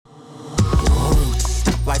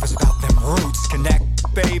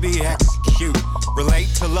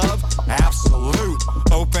to love? Absolute.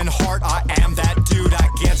 Open heart, I am that dude. I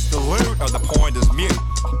gets the loot, or the point is mute.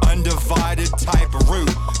 Undivided type of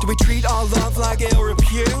root. Do we treat our love like ill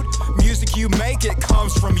repute? Music you make, it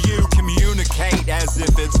comes from you. Communicate as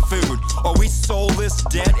if it's food. Are we soulless,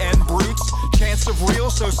 dead and brutes? Chance of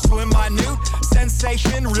real, so slim, minute.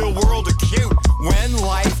 Sensation, real world acute. When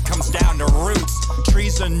life comes down to roots,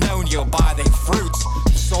 trees are known, you'll buy they fruits.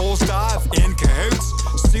 Souls dive in cahoots.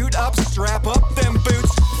 Suit up, strap up them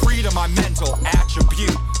boots. Freedom, my mental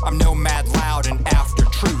attribute. I'm nomad, loud, and after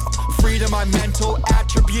truth. Freedom, my mental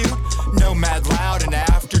attribute. Nomad, loud, and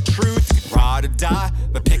after truth. Ride or die,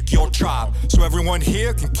 but pick your tribe, so everyone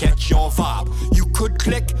here can catch your vibe. You could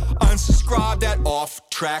click unsubscribe, that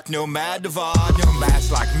off-track nomad divide. Nomads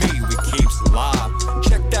like me, we keeps alive.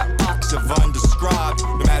 Check that box of undescribed.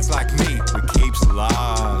 Nomads like me, we keeps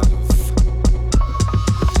alive.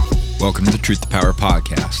 Welcome to the Truth to Power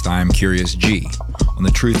Podcast. I am Kyrios G. On the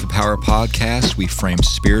Truth to Power Podcast, we frame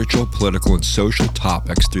spiritual, political, and social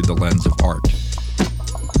topics through the lens of art.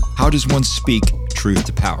 How does one speak truth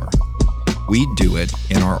to power? We do it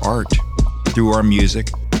in our art, through our music,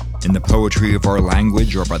 in the poetry of our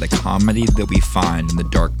language, or by the comedy that we find in the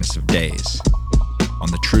darkness of days. On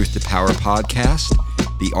the Truth to Power Podcast,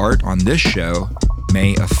 the art on this show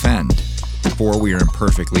may offend, for we are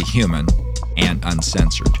imperfectly human and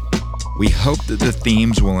uncensored. We hope that the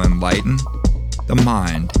themes will enlighten the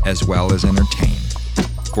mind as well as entertain.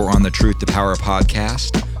 For on the Truth to Power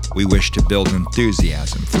Podcast, we wish to build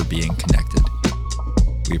enthusiasm for being connected.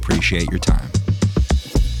 We appreciate your time.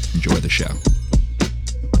 Enjoy the show.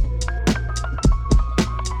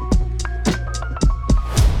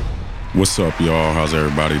 What's up, y'all? How's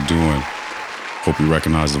everybody doing? Hope you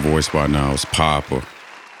recognize the voice by now. It's Papa.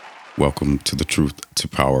 Welcome to the Truth to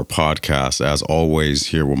Power Podcast. As always,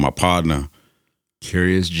 here with my partner,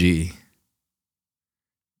 Kyrios G.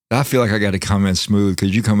 I feel like I got to come in smooth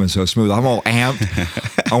because you come in so smooth. I'm all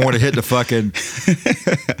amped. I want to hit the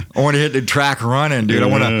track running, dude.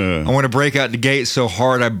 Yeah. I want to break out the gate so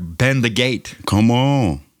hard I bend the gate. Come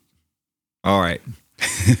on. All right.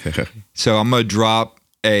 So I'm going to drop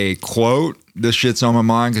a quote. This shit's on my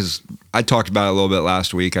mind because I talked about it a little bit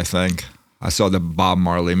last week, I think. I saw the Bob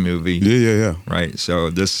Marley movie. Yeah. Right. So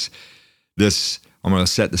this, I'm going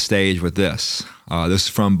to set the stage with this. This is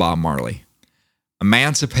from Bob Marley.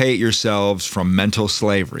 Emancipate yourselves from mental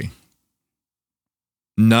slavery.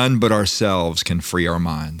 None but ourselves can free our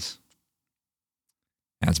minds.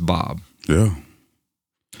 That's Bob. Yeah.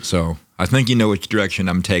 So I think you know which direction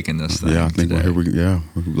I'm taking this thing. Yeah, I think today.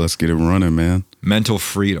 Let's get it running, man. Mental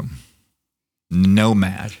freedom.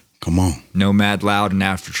 Nomad. Come on. Nomad, loud, and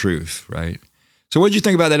after truth, right? So what did you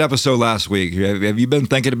think about that episode last week? Have you been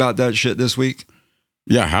thinking about that shit this week?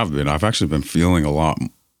 Yeah, I have been. I've actually been feeling a lot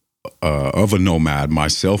of a nomad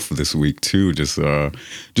myself this week too. Just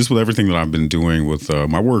with everything that I've been doing with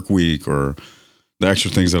my work week, or the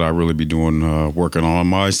extra things that I really be doing, working on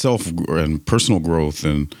myself and personal growth,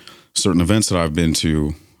 and certain events that I've been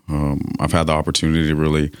to. I've had the opportunity to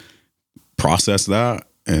really process that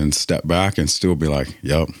and step back and still be like,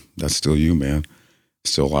 yep, that's still you, man.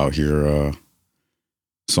 Still out here,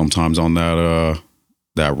 sometimes on that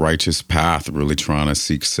righteous path, really trying to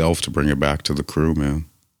seek self to bring it back to the crew, man.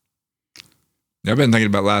 I've been thinking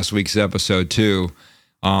about last week's episode too,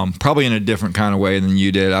 probably in a different kind of way than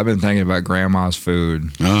you did. I've been thinking about grandma's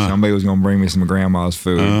food. Somebody was going to bring me some grandma's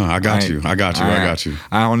food. I got you. I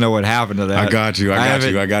don't know what happened to that. I got you. You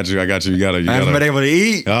haven't been able to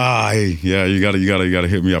eat. Yeah, you gotta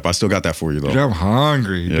hit me up. I still got that for you though. Dude, I'm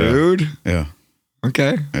hungry, dude. Yeah.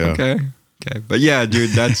 Okay. Yeah. Okay. But yeah, dude,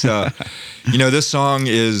 that's this song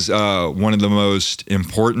is one of the most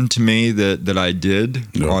important to me that I did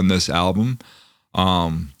on this album.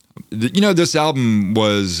 This album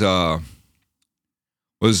was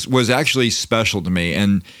actually special to me,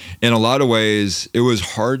 and in a lot of ways it was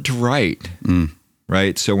hard to write.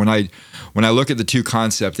 Right. So when I look at the two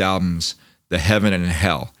concept albums, the Heaven and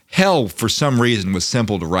Hell for some reason was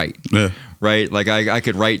simple to write. Yeah. Right. Like I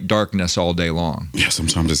could write darkness all day long. Yeah.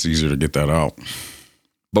 Sometimes it's easier to get that out.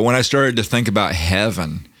 But when I started to think about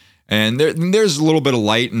heaven, and there's a little bit of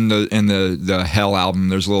light in the Hell album,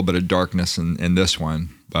 there's a little bit of darkness in this one.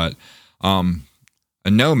 But a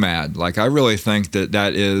nomad, like I really think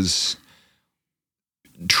that is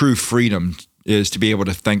true freedom, is to be able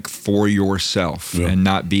to think for yourself and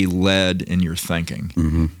not be led in your thinking.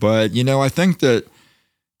 Mm-hmm. But I think that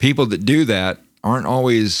people that do that aren't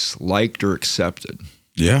always liked or accepted.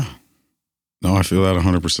 Yeah. No, I feel that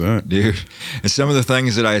 100%. Dude. And some of the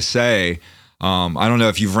things that I say, I don't know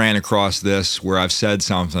if you've ran across this where I've said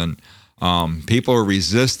something, People are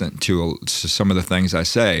resistant to some of the things I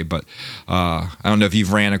say, but I don't know if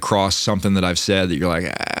you've ran across something that I've said that you're like,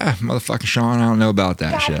 motherfucking Sean, I don't know about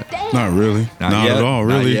that shit. Not really. Not yet. at all,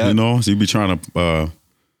 really. Not yet. So you be trying to,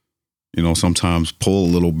 sometimes pull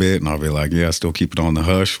a little bit, and I'll be like, yeah, still keep it on the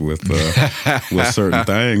hush with certain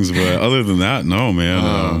things. But other than that, no,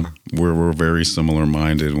 man. We're very similar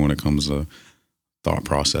minded when it comes to thought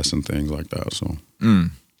process and things like that. So,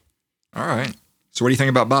 all right. So, what do you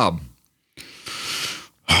think about Bob?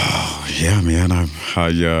 Yeah, man.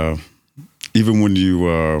 I even when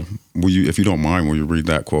you if you don't mind, will you read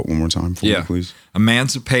that quote one more time for me, please?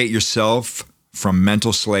 Emancipate yourself from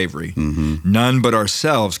mental slavery. None but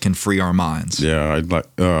ourselves can free our minds. Yeah, I'd like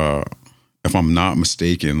if I'm not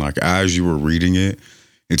mistaken, like as you were reading it,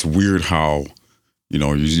 it's weird how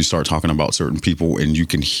you start talking about certain people and you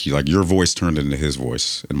can hear like your voice turned into his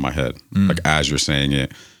voice in my head. Like as you're saying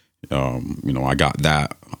it, I got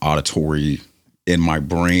that auditory in my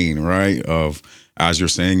brain, right? Of as you're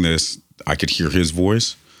saying this, I could hear his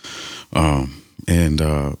voice.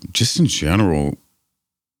 And just in general,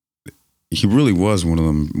 he really was one of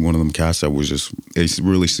them cats that was just, it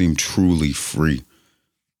really seemed truly free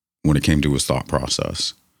when it came to his thought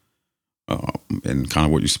process. And kind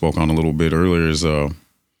of what you spoke on a little bit earlier is that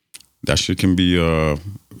shit can be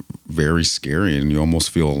very scary, and you almost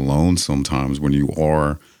feel alone sometimes when you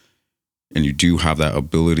are, and you do have that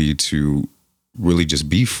ability to really just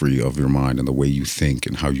be free of your mind and the way you think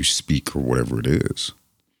and how you speak or whatever it is.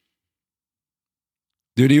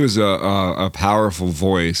 Dude, he was a powerful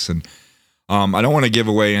voice, and I don't want to give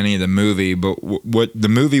away any of the movie, but what the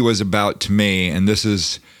movie was about to me, and this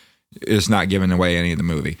is not giving away any of the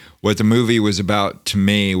movie. What the movie was about to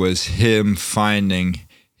me was him finding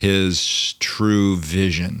his true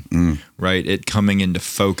vision, right? It coming into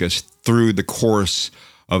focus through the course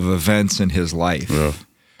of events in his life. Yeah.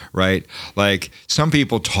 Right? Like some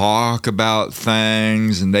people talk about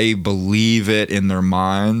things and they believe it in their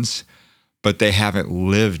minds, but they haven't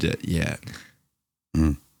lived it yet.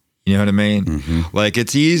 You know what I mean? Like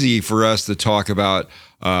it's easy for us to talk about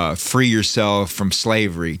free yourself from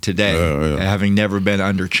slavery today, having never been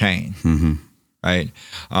under chain. Right?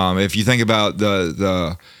 If you think about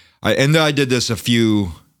I did this a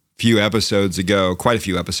few episodes ago, quite a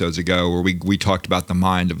few episodes ago, where we talked about the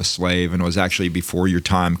mind of a slave, and it was actually before your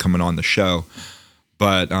time coming on the show.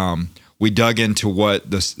 But we dug into what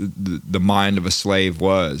the mind of a slave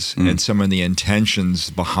was and some of the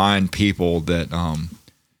intentions behind people that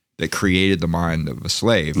created the mind of a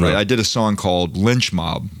slave. Right? I did a song called Lynch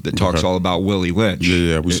Mob that talks all about Willie Lynch.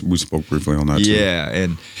 Yeah, we spoke briefly on that too. Yeah,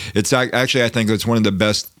 and it's actually, I think it's one of the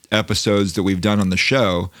best episodes that we've done on the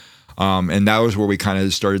show. And that was where we kind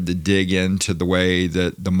of started to dig into the way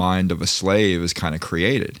that the mind of a slave is kind of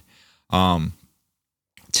created.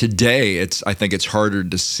 Today, I think it's harder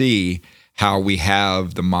to see how we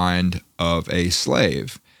have the mind of a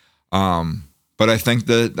slave. But I think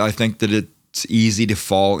that it's easy to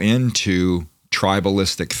fall into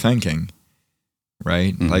tribalistic thinking,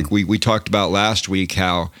 right? Like we talked about last week,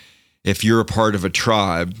 how if you're a part of a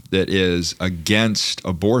tribe that is against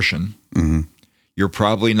abortion, you're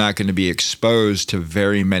probably not going to be exposed to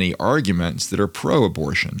very many arguments that are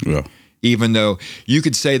pro-abortion. Yeah. Even though you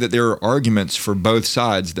could say that there are arguments for both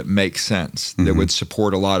sides that make sense, that would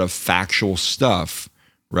support a lot of factual stuff,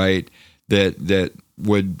 right? That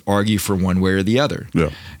would argue for one way or the other. Yeah.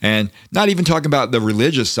 And not even talking about the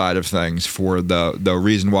religious side of things for the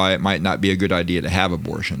reason why it might not be a good idea to have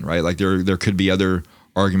abortion, right? Like there could be other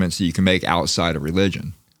arguments that you can make outside of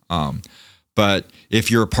religion. But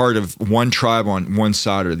if you're a part of one tribe on one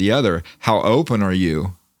side or the other, how open are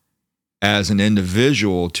you as an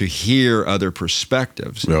individual to hear other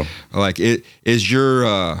perspectives? Yeah. Like is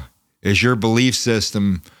your belief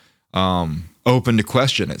system open to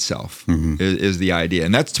question itself is the idea.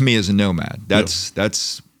 And that's, to me, as a nomad,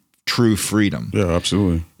 that's true freedom. Yeah,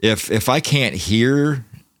 absolutely. If I can't hear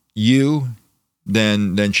you,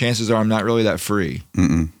 then chances are I'm not really that free.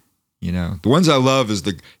 You know, the ones I love is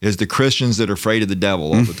the Christians that are afraid of the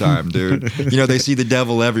devil all the time, dude. You know, they see the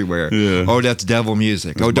devil everywhere. Yeah. Oh, that's devil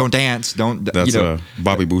music. That's don't dance. Don't. That's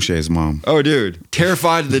Bobby Boucher's mom. Oh, dude,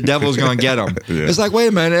 terrified that the devil's going to get him. Yeah. It's like, wait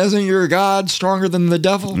a minute, isn't your God stronger than the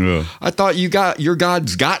devil? Yeah. I thought your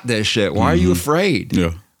God's got this shit. Why are you afraid?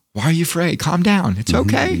 Yeah. Why are you afraid? Calm down. It's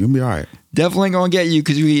okay. You'll be all right. Devil ain't gonna get you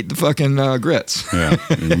because you eat the fucking grits. Yeah,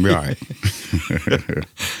 you'll be all right.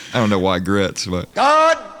 I don't know why grits, but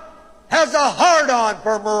God has a hard-on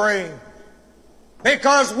for Marine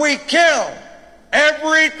because we kill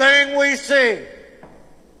everything we see.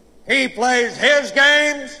 He plays his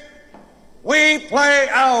games, we play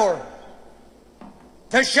ours.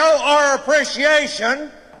 To show our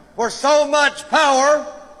appreciation for so much power,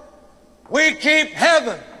 we keep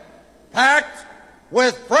heaven packed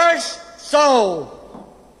with fresh souls.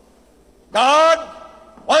 God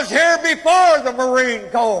was here before the Marine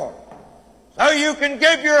Corps, so you can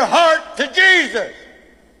give your heart to Jesus,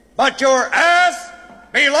 but your ass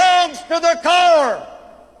belongs to the Corps.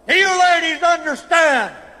 Do you ladies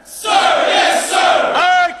understand? Sir, yes, sir!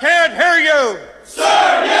 I can't hear you! Sir,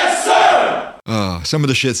 yes, sir! Some of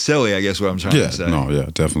the shit's silly, I guess what I'm trying to say. No, yeah,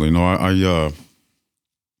 definitely. No, I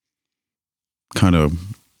kind of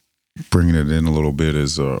bringing it in a little bit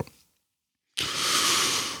is it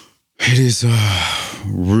is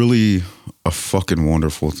really a fucking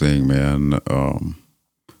wonderful thing, man,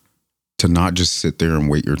 to not just sit there and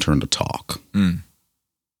wait your turn to talk.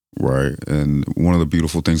 Right. And one of the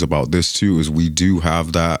beautiful things about this too is we do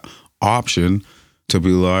have that option to be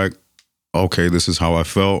like, okay, this is how I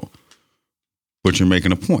felt, but you're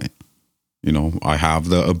making a point. You know, I have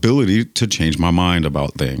the ability to change my mind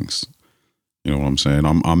about things. You know what I'm saying?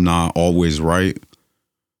 I'm not always right.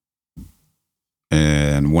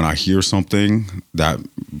 And when I hear something that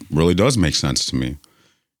really does make sense to me,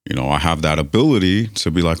 you know, I have that ability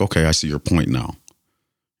to be like, okay, I see your point now.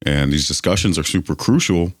 And these discussions are super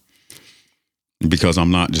crucial because I'm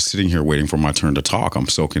not just sitting here waiting for my turn to talk. I'm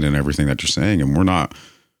soaking in everything that you're saying. And we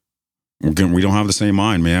don't have the same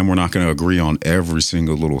mind, man. We're not going to agree on every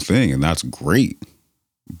single little thing. And that's great.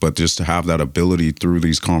 But just to have that ability through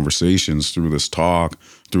these conversations, through this talk,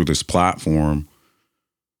 through this platform,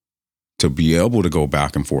 to be able to go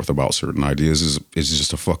back and forth about certain ideas is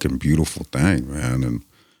just a fucking beautiful thing, man. And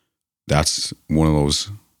that's one of those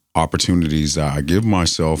opportunities that I give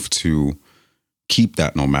myself to keep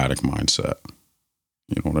that nomadic mindset.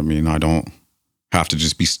 You know what I mean? I don't have to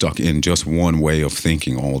just be stuck in just one way of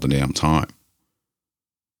thinking all the damn time.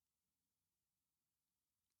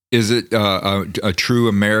 Is it a true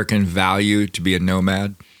American value to be a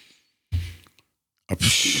nomad?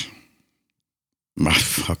 It's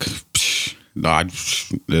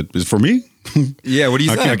for me. Yeah, what do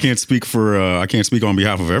you think? I can't speak on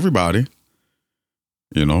behalf of everybody.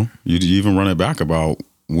 You know, you even run it back about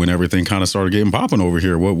when everything kind of started getting popping over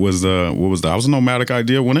here. What was that? Was a nomadic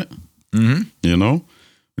idea, wasn't it? Mm-hmm. You know,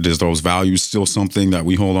 is those values still something that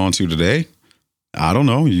we hold on to today? I don't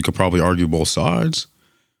know. You could probably argue both sides.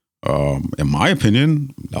 In my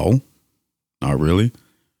opinion, no, not really.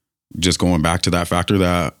 Just going back to that factor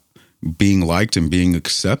that being liked and being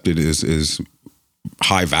accepted is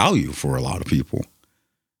high value for a lot of people.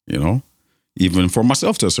 You know, even for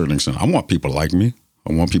myself to a certain extent, I want people to like me.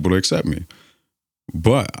 I want people to accept me.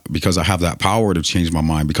 But because I have that power to change my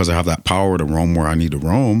mind, because I have that power to roam where I need to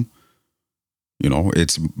roam, you know,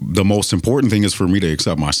 it's the most important thing is for me to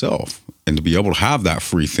accept myself and to be able to have that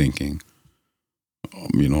free thinking.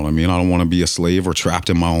 You know what I mean? I don't want to be a slave or trapped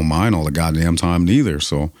in my own mind all the goddamn time neither.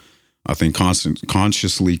 So I think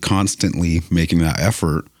constantly making that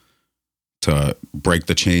effort to break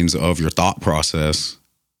the chains of your thought process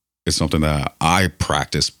is something that I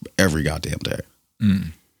practice every goddamn day.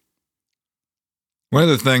 Mm. One of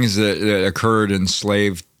the things that occurred in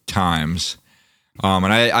slave times,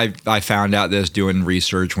 and I found out this doing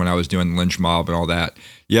research when I was doing the lynch mob and all that.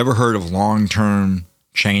 You ever heard of long-term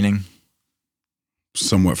chaining?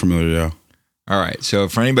 Somewhat familiar, yeah. All right. So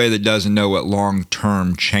for anybody that doesn't know what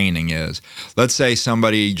long-term chaining is, let's say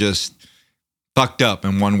somebody just fucked up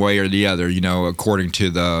in one way or the other, you know, according to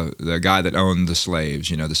the guy that owned the slaves,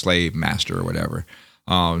 you know, the slave master or whatever,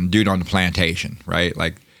 dude on the plantation, right?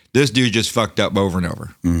 Like this dude just fucked up over and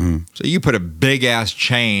over. Mm-hmm. So you put a big ass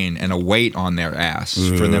chain and a weight on their ass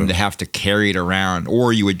for them to have to carry it around,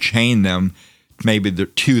 or you would chain them maybe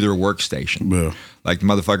to their workstation, like the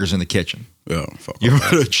motherfuckers in the kitchen. Yeah, you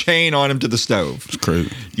put a chain on them to the stove. It's crazy.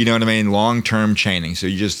 You know what I mean? Long-term chaining. So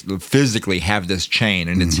you just physically have this chain,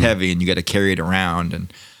 and it's heavy, and you got to carry it around.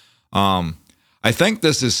 And I think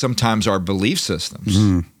this is sometimes our belief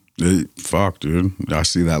systems. Fuck, dude. I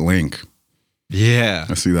see that link. Yeah.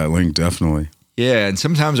 I see that link, definitely. Yeah, and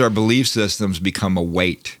sometimes our belief systems become a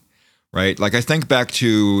weight, right? Like I think back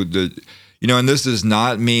to you know, and this is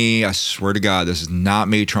not me, I swear to God, this is not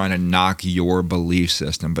me trying to knock your belief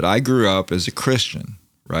system, but I grew up as a Christian,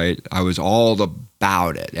 right? I was all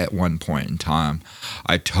about it at one point in time.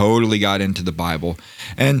 I totally got into the Bible,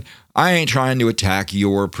 and I ain't trying to attack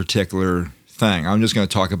your particular thing. I'm just going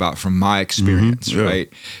to talk about from my experience,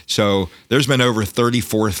 right? So there's been over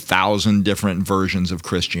 34,000 different versions of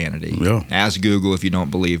Christianity. Yeah. Ask Google if you don't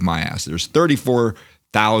believe my ass. There's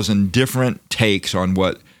 34,000 different takes on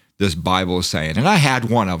what this Bible is saying. And I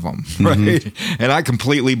had one of them, right? And I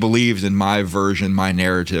completely believed in my version, my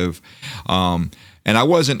narrative. And I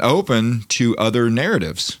wasn't open to other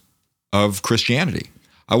narratives of Christianity.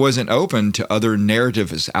 I wasn't open to other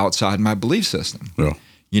narratives outside my belief system. Yeah.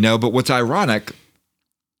 You know, but what's ironic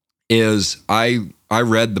is I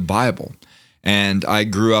read the Bible and I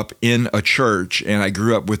grew up in a church and I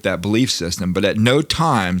grew up with that belief system, but at no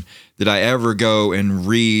time did I ever go and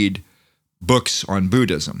read books on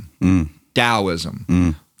Buddhism,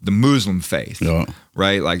 Taoism, the Muslim faith,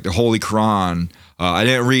 right? Like the Holy Quran. I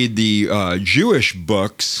didn't read the Jewish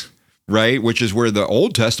books, right? Which is where the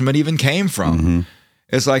Old Testament even came from.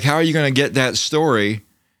 It's like, how are you going to get that story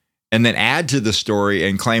and then add to the story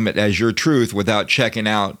and claim it as your truth without checking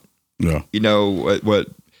out, you know, what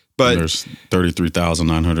but and there's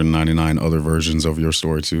 33,999 other versions of your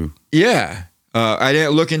story too. Yeah. I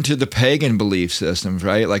didn't look into the pagan belief systems,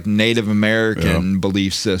 right? Like Native American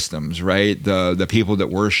belief systems, right? The people that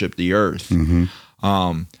worship the earth.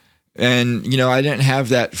 And, you know, I didn't have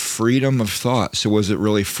that freedom of thought. So was it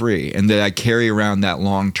really free? And that I carry around that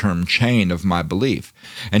long-term chain of my belief.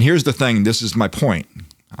 And here's the thing. This is my point.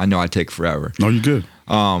 I know I take forever. No, you're good.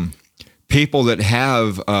 People that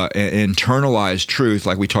have internalized truth,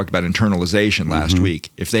 like we talked about internalization last week,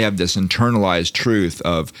 if they have this internalized truth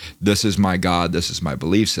of this is my God, this is my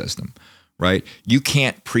belief system, right? You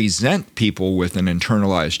can't present people with an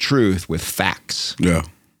internalized truth with facts. Yeah.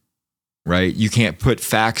 Right? You can't put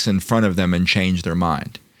facts in front of them and change their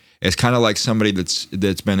mind. It's kind of like somebody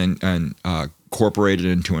that's been incorporated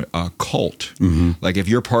into a cult. Like if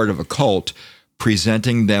you're part of a cult,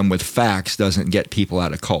 presenting them with facts doesn't get people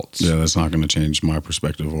out of cults. Yeah, that's not going to change my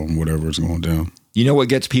perspective on whatever's going down. You know what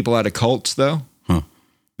gets people out of cults, though? Huh.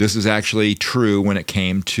 This is actually true when it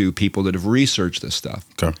came to people that have researched this stuff.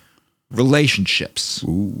 Okay. Relationships.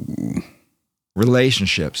 Ooh.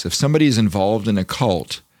 Relationships. If somebody's involved in a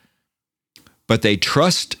cult, but they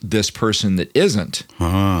trust this person that isn't,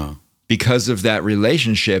 because of that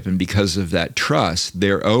relationship and because of that trust,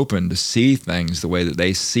 they're open to see things the way that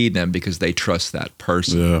they see them because they trust that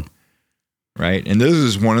person. Yeah. Right? And this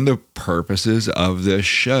is one of the purposes of this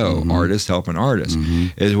show, Artists Helping Artists,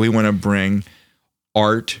 is we want to bring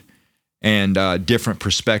art and different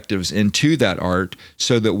perspectives into that art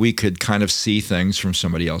so that we could kind of see things from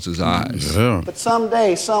somebody else's eyes. Yeah. But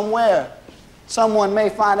someday, somewhere, someone may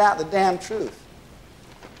find out the damn truth.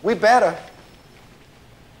 We better,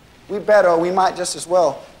 or we might just as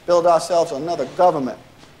well build ourselves another government,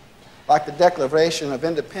 like the Declaration of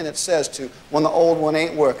Independence says to when the old one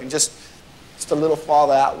ain't working, just a little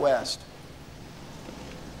farther out west.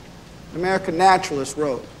 The American naturalist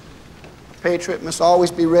wrote, a patriot must always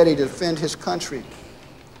be ready to defend his country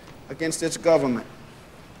against its government.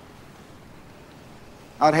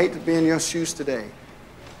 I'd hate to be in your shoes today.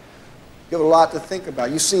 You have a lot to think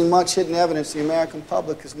about. You've seen much hidden evidence the American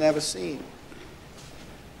public has never seen.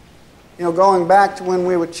 You know, going back to when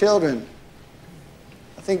we were children,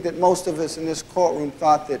 I think that most of us in this courtroom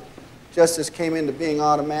thought that justice came into being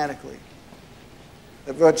automatically,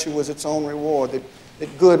 that virtue was its own reward,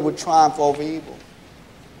 that good would triumph over evil.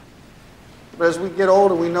 But as we get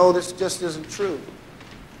older, we know this just isn't true.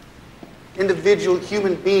 Individual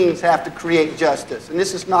human beings have to create justice, and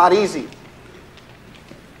this is not easy,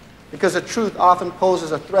 because the truth often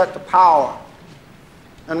poses a threat to power,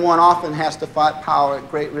 and one often has to fight power at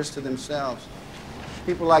great risk to themselves.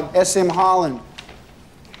 People like S.M. Holland,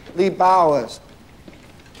 Lee Bowers,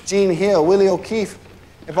 Gene Hill, Willie O'Keefe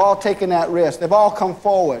have all taken that risk. They've all come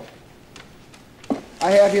forward.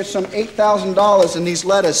 I have here some $8,000 in these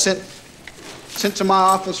letters sent to my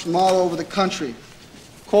office from all over the country.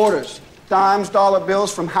 Quarters, dimes, dollar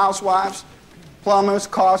bills from housewives, plumbers,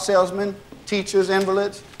 car salesmen, teachers,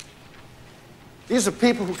 invalids. These are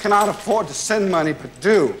people who cannot afford to send money, but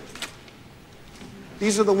do.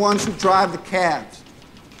 These are the ones who drive the cabs,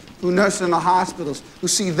 who nurse in the hospitals, who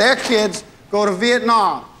see their kids go to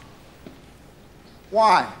Vietnam.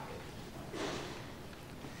 Why?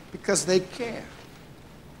 Because they care.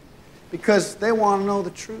 Because they want to know the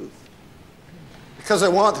truth. Because they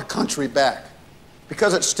want the country back.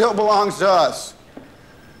 Because it still belongs to us.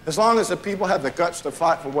 As long as the people have the guts to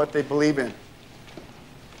fight for what they believe in.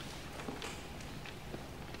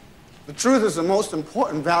 The truth is the most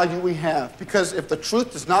important value we have, because if the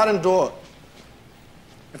truth does not endure,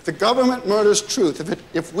 if the government murders truth,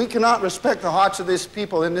 if we cannot respect the hearts of these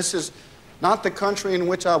people, then this is not the country in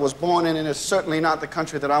which I was born in, and it's certainly not the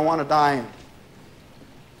country that I want to die in.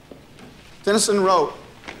 Tennyson wrote,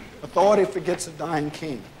 "Authority forgets a dying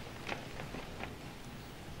king."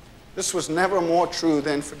 This was never more true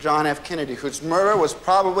than for John F. Kennedy, whose murder was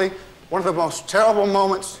probably one of the most terrible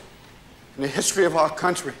moments in the history of our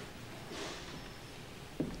country.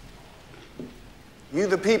 You,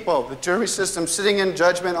 the people, the jury system sitting in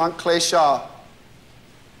judgment on Clay Shaw,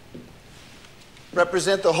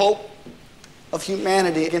 represent the hope of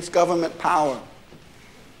humanity against government power.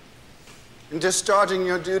 In discharging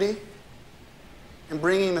your duty and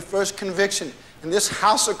bringing the first conviction in this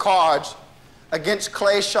house of cards against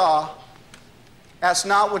Clay Shaw, ask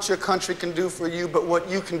not what your country can do for you, but what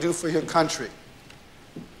you can do for your country.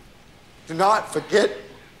 Do not forget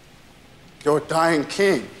your dying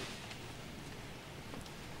king.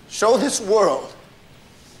 Show this world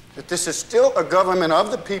that this is still a government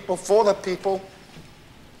of the people, for the people,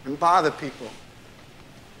 and by the people.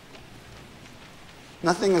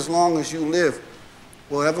 Nothing as long as you live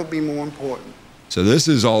will ever be more important. So this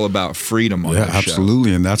is all about freedom on this show.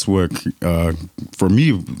 Absolutely. And that's what, for me,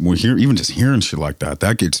 even just hearing shit like that,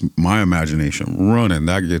 that gets my imagination running.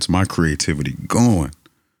 That gets my creativity going.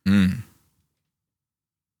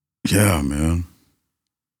 Yeah, man.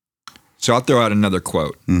 So I'll throw out another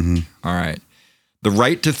quote. All right. The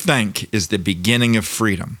right to think is the beginning of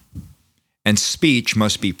freedom, and speech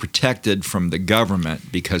must be protected from the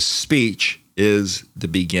government because speech is the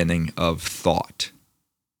beginning of thought.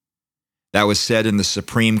 That was said in the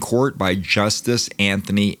Supreme Court by Justice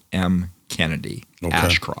Anthony M. Kennedy,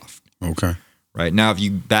 Ashcroft. Okay. Right. Now, if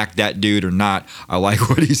you back that dude or not, I like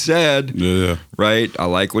what he said. Yeah. Right. I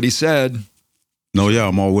like what he said. No, yeah,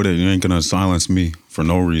 I'm all with it. You ain't going to silence me for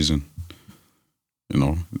no reason.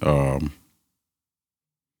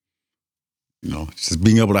 Just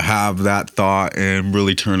being able to have that thought and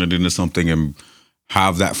really turn it into something and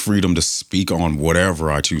have that freedom to speak on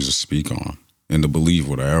whatever I choose to speak on and to believe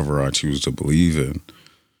whatever I choose to believe in.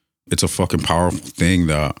 It's a fucking powerful thing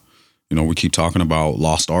that, we keep talking about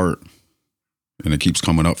lost art, and it keeps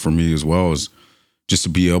coming up for me as well, is just to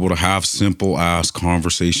be able to have simple ass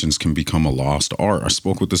conversations can become a lost art. I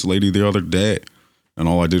spoke with this lady the other day, and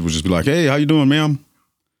all I did was just be like, "Hey, how you doing, ma'am?"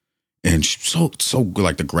 And she's so good,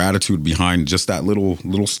 like the gratitude behind just that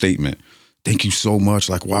little statement. Thank you so much.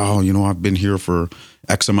 Like, wow, I've been here for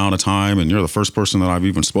X amount of time, and you're the first person that I've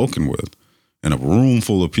even spoken with in a room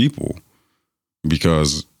full of people.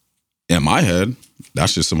 Because in my head,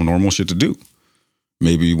 that's just some normal shit to do.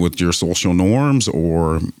 Maybe with your social norms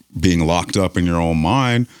or being locked up in your own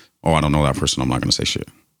mind. Oh, I don't know that person. I'm not going to say shit.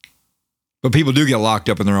 But people do get locked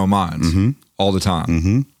up in their own minds all the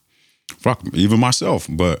time. Fuck, even myself.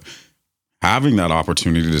 But having that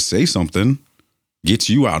opportunity to say something gets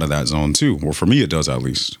you out of that zone too. Or for me, it does at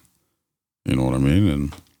least. You know what I mean?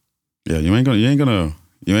 And yeah, you ain't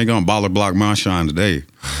gonna bother block my shine today.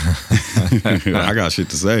 I got shit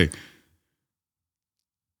to say.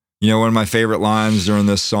 One of my favorite lines during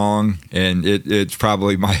this song, and it's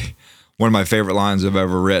probably one of my favorite lines I've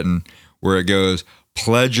ever written, where it goes,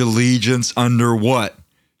 "Pledge allegiance under what?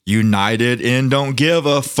 United in don't give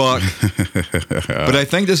a fuck." But I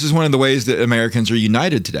think this is one of the ways that Americans are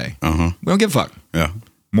united today. We don't give a fuck. Yeah.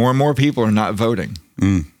 More and more people are not voting.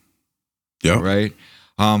 Yeah. Right?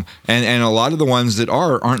 And a lot of the ones that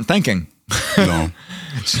aren't thinking. No.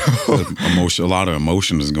 A lot of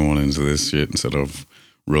emotion is going into this shit instead of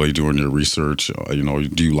really doing your research.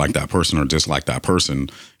 Do you like that person or dislike that person?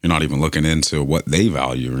 You're not even looking into what they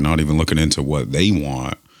value. You're not even looking into what they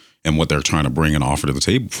want and what they're trying to bring and offer to the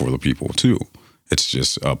table for the people too. It's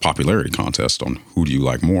just a popularity contest on who do you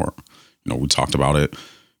like more. We talked about it.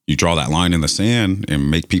 You draw that line in the sand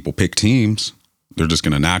and make people pick teams. They're just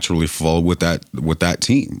going to naturally flow with that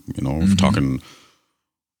team. If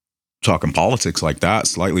talking politics like that,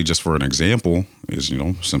 slightly just for an example, is,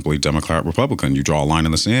 simply Democrat, Republican. You draw a line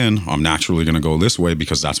in the sand, I'm naturally going to go this way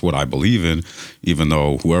because that's what I believe in, even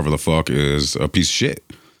though whoever the fuck is a piece of shit.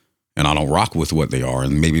 And I don't rock with what they are.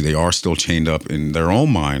 And maybe they are still chained up in their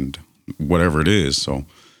own mind, whatever it is. So,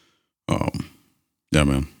 yeah,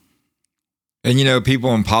 man. And,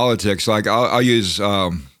 people in politics, like I'll use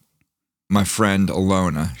my friend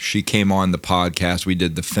Alona. She came on the podcast. We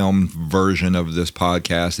did the film version of this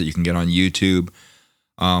podcast that you can get on YouTube,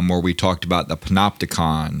 where we talked about the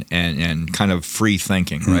panopticon and kind of free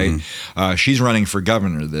thinking, right? She's running for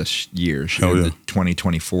governor this year in the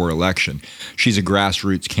 2024 election. She's a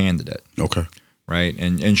grassroots candidate. Okay. Right.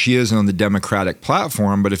 And she is on the Democratic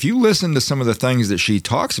platform. But if you listen to some of the things that she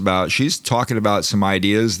talks about, she's talking about some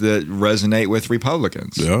ideas that resonate with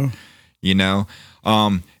Republicans. Yeah.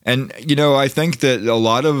 I think that a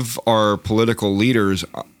lot of our political leaders,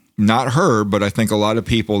 not her, but I think a lot of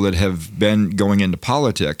people that have been going into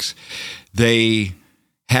politics, they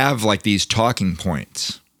have like these talking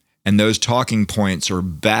points. And those talking points are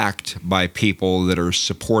backed by people that are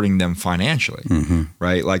supporting them financially,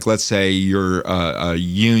 right? Like, let's say you're a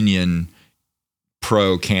union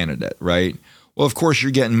pro candidate, right? Well, of course,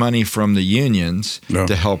 you're getting money from the unions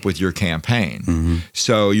to help with your campaign.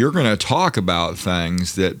 So you're going to talk about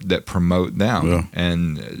things that promote them,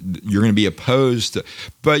 and you're going to be opposed to,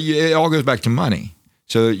 but it all goes back to money.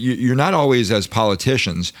 So you're not always, as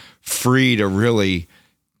politicians, free to really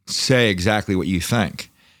say exactly what you think,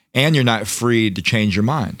 and you're not free to change your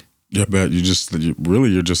mind. Yeah, but you're just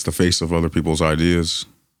the face of other people's ideas.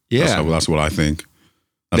 Yeah, that's what I think.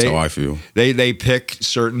 That's how I feel. They pick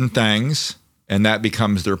certain things, and that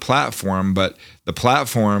becomes their platform. But the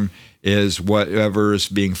platform is whatever is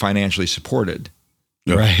being financially supported,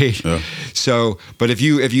 right? Yeah. So, but if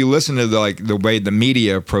you listen to the way the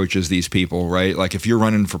media approaches these people, right? Like if you're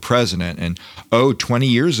running for president, and 20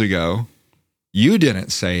 years ago, you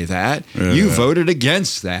didn't say that. You voted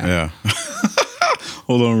against that. Yeah.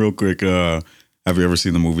 Hold on, real quick. Have you ever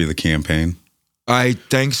seen the movie The Campaign? I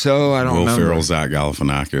think so. I don't know. Will Ferrell, Zach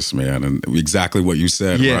Galifianakis, man, and exactly what you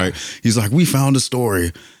said, right? He's like, we found a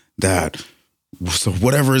story that, so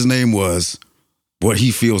whatever his name was, what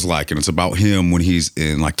he feels like, and it's about him when he's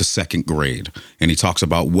in like the second grade, and he talks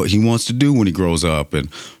about what he wants to do when he grows up, and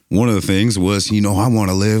one of the things was, I want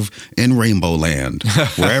to live in Rainbow Land,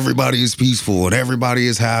 where everybody is peaceful and everybody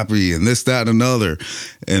is happy, and this, that, and another.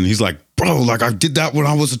 And he's like, bro, like I did that when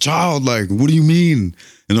I was a child. Like, what do you mean?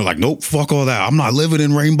 And they're like, nope, fuck all that. I'm not living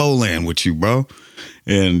in Rainbow Land with you, bro.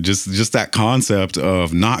 And just that concept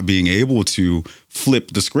of not being able to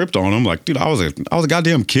flip the script on him. Like, dude, I was a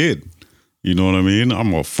goddamn kid. You know what I mean?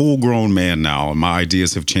 I'm a full grown man now, and my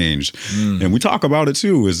ideas have changed. And we talk about it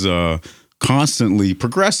too, is constantly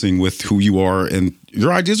progressing with who you are, and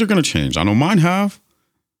your ideas are going to change. I know mine have.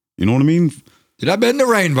 You know what I mean? Dude, I've been to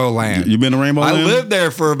Rainbow Land. You been to Rainbow Land? I lived there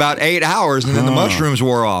for about 8 hours, and then the mushrooms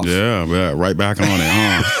wore off. Yeah, right back on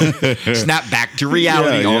it. Snap back to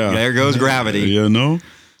reality. There goes gravity. You know?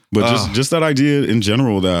 But just that idea in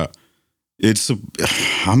general that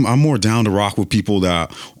I'm more down to rock with people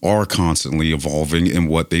that are constantly evolving in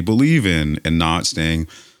what they believe in, and not staying,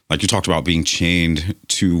 like you talked about, being chained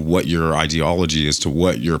to what your ideology is, to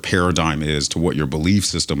what your paradigm is, to what your belief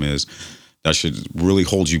system is. That should really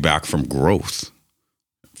hold you back from growth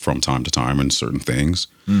from time to time in certain things.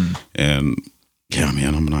 And yeah,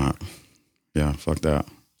 man, I'm not. Yeah, fuck that.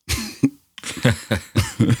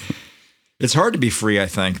 It's hard to be free, I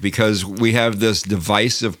think, because we have this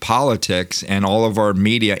divisive politics, and all of our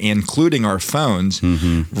media, including our phones,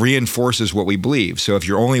 reinforces what we believe. So if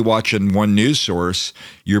you're only watching one news source,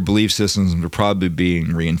 your belief systems are probably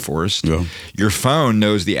being reinforced. Yeah. Your phone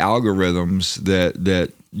knows the algorithms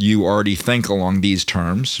that you already think along these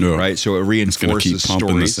terms, right? So it reinforces it's gonna keep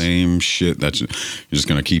pumping the same shit that you're just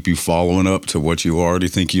going to keep you following up to what you already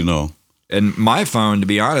think you know. And my phone, to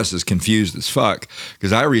be honest, is confused as fuck,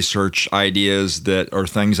 because I research ideas that are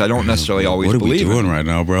things I don't necessarily always believe in. What are we doing right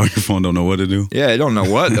now, bro? Your phone don't know what to do? Yeah, I don't know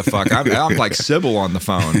what the fuck. I'm like Sybil on the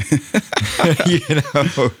phone.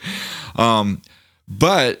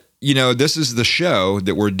 But, this is the show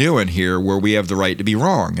that we're doing here, where we have the right to be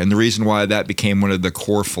wrong. And the reason why that became one of the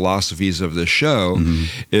core philosophies of the show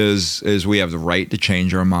is we have the right to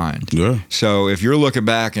change our mind. Yeah. So if you're looking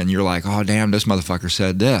back and you're like, oh, damn, this motherfucker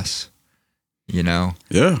said this. Yeah.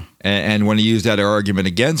 And when he used that argument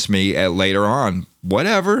against me later on,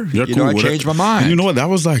 whatever, cool. I changed my mind. And you know what? That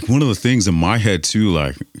was like one of the things in my head too,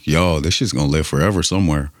 like, yo, this shit's going to live forever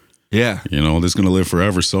somewhere. Yeah. This is going to live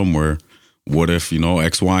forever somewhere. What if,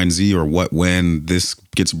 X, Y, and Z, or when this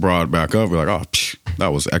gets brought back up, we're like,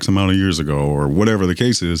 that was X amount of years ago, or whatever the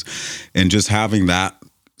case is. And just having that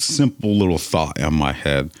simple little thought in my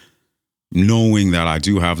head, knowing that I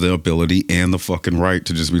do have the ability and the fucking right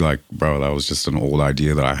to just be like, bro, that was just an old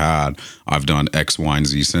idea that I had. I've done X, Y, and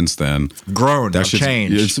Z since then. Grown, that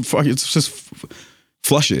changed. It's just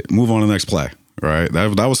flush it, move on to the next play, right?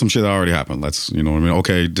 That was some shit that already happened. You know what I mean?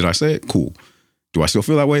 Okay, did I say it? Cool. Do I still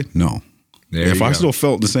feel that way? No. If I still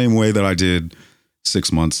felt the same way that I did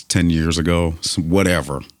 6 months, 10 years ago,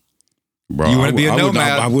 whatever. Bro, you want to be a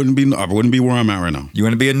nomad? I wouldn't be where I'm at right now. You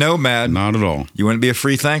want to be a nomad? Not at all. You want to be a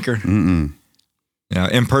free thinker?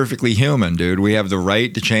 Imperfectly human, dude. We have the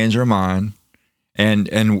right to change our mind. And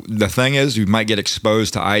the thing is, we might get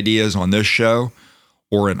exposed to ideas on this show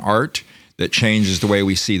or in art that changes the way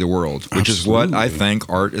we see the world, which is what I think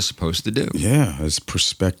art is supposed to do. Yeah, it's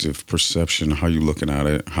perspective, perception, how you looking at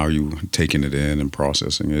it, how you taking it in and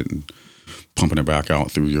processing it and pumping it back out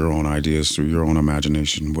through your own ideas, through your own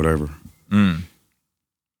imagination, whatever.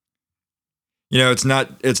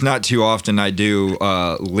 It's not too often I do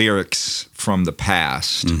lyrics from the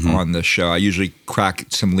past on the show. I usually crack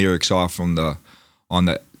some lyrics off on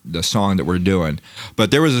the song that we're doing. But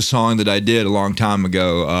there was a song that I did a long time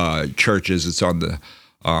ago, Churches. It's on the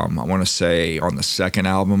I want to say on the second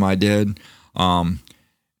album I did. And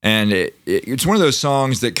it's one of those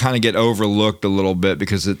songs that kind of get overlooked a little bit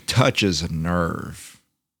because it touches a nerve,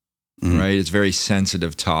 right? It's a very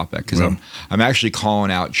sensitive topic because I'm actually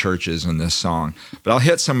calling out churches in this song. But I'll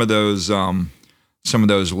hit some of those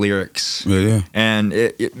lyrics. Yeah. And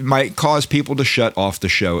it might cause people to shut off the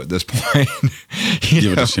show at this point.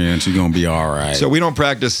 Give it a chance. You're going to be all right. So we don't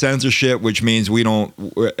practice censorship, which means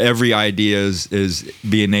every idea is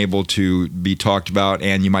being able to be talked about,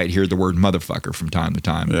 and you might hear the word motherfucker from time to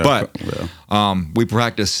time. Yeah, but we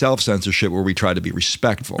practice self-censorship where we try to be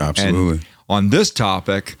respectful. Absolutely. And on this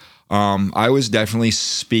topic, I was definitely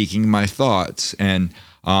speaking my thoughts, and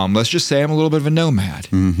let's just say I'm a little bit of a nomad.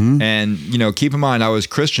 And, keep in mind, I was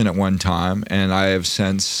Christian at one time, and I have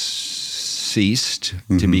since ceased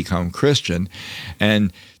to become Christian.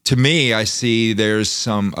 And to me, I see there's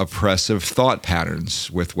some oppressive thought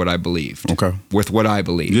patterns with what I believed. Okay. With what I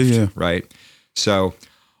believed. Yeah. Right? So,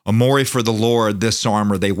 Amore for the Lord, this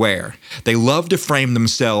armor they wear. They love to frame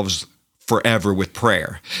themselves forever with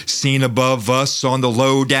prayer. Seen above us on the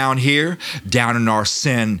low down here, down in our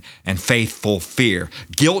sin and faithful fear.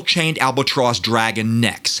 Guilt-chained albatross dragon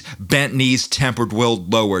necks, bent knees, tempered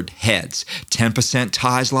willed lowered heads. 10%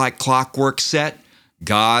 ties like clockwork set.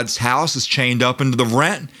 God's house is chained up into the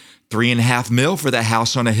rent. 3.5 mil for that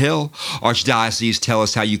house on a hill. Archdiocese tell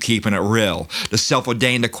us how you keeping it real. The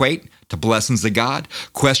self-ordained equate to blessings of God.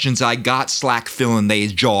 Questions I got, slack filling they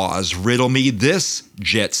jaws. Riddle me this,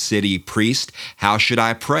 Jet City priest. How should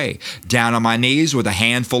I pray? Down on my knees with a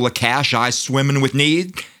handful of cash, eyes swimming with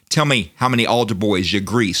need? Tell me how many altar boys you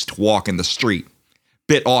greased walking the street.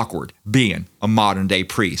 Bit awkward being a modern day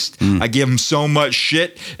priest. I give them so much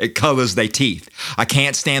shit, it colors their teeth. I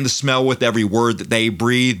can't stand the smell with every word that they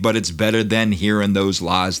breathe, but it's better than hearing those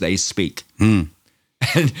lies they speak. And,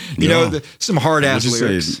 some hard ass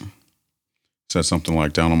lyrics. Say? Said something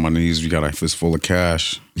like, down on my knees, you got a fistful of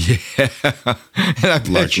cash. Yeah. And I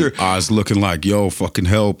bet your eyes looking like, yo, fucking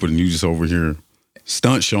help. And you just over here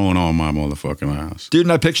stunt showing on my motherfucking ass. Dude,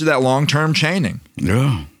 and I picture that long-term chaining.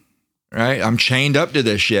 Yeah. Right? I'm chained up to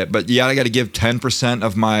this shit, but I got to give 10%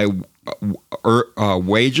 of my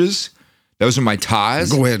wages. Those are my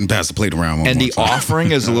tithes. Go ahead and pass the plate around. And the offering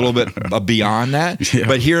is a little bit beyond that. Yeah.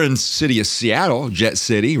 But here in the city of Seattle, Jet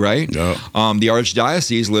City, right? Yeah. The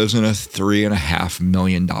Archdiocese lives in a $3.5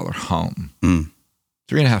 million home.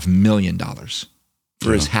 $3.5 million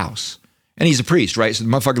for his house. And he's a priest, right? So the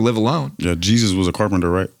motherfucker live alone. Yeah, Jesus was a carpenter,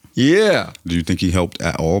 right? Yeah. Do you think he helped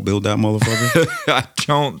at all build that motherfucker? I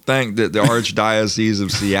don't think that the Archdiocese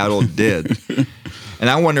of Seattle did. And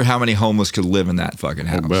I wonder how many homeless could live in that fucking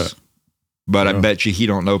house. But I bet you he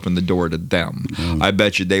don't open the door to them. I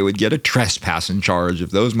bet you they would get a trespassing charge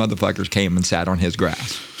if those motherfuckers came and sat on his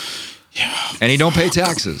grass. Yeah. And he don't pay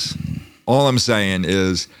taxes. All I'm saying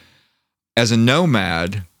is, as a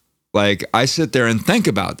nomad, like, I sit there and think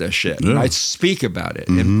about this shit. And I speak about it.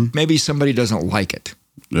 And maybe somebody doesn't like it.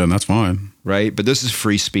 Yeah, and that's fine. Right? But this is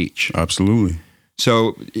free speech. Absolutely.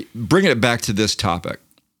 So bringing it back to this topic,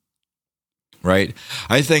 right?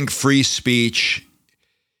 I think free speech,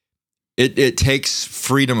 it takes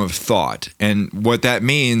freedom of thought. And what that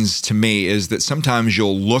means to me is that sometimes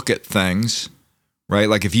you'll look at things, right?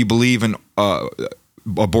 Like if you believe in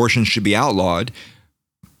abortion should be outlawed,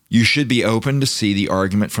 you should be open to see the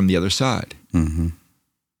argument from the other side.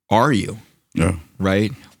 Are you? Yeah.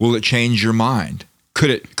 Right? Will it change your mind? Could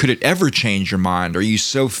it ever change your mind? Are you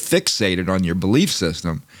so fixated on your belief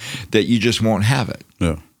system that you just won't have it?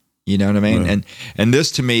 Yeah. You know what I mean? Yeah. And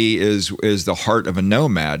this to me is the heart of a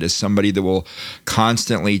nomad, is somebody that will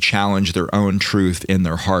constantly challenge their own truth in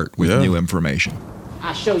their heart with new information.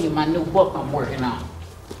 I'll show you my new book I'm working on.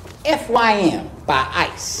 FYM by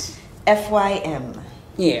ICE. FYM.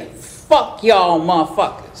 Yeah, fuck y'all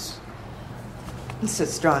motherfuckers. It's a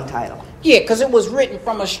strong title. Yeah, because it was written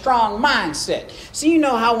from a strong mindset. So you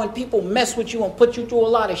know how when people mess with you and put you through a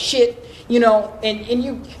lot of shit, and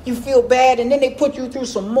you feel bad, and then they put you through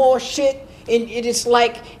some more shit, and it's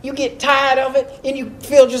like you get tired of it, and you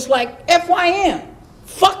feel just like, FYM.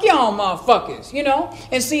 Fuck y'all motherfuckers,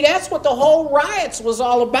 And see, that's what the whole riots was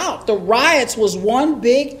all about. The riots was one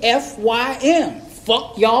big FYM.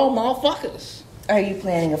 Fuck y'all motherfuckers. Are you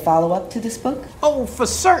planning a follow-up to this book? Oh, for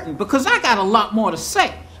certain, because I got a lot more to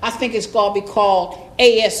say. I think it's going to be called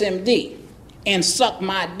ASMD, and suck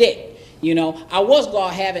my dick. I was going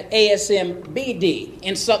to have it ASMBD,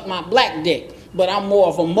 and suck my black dick. But I'm more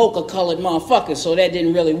of a mocha-colored motherfucker, so that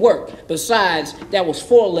didn't really work. Besides, that was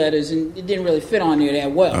 4 letters, and it didn't really fit on there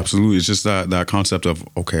that well. Absolutely. It's just that concept of,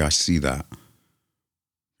 okay, I see that.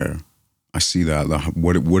 Yeah. I see that.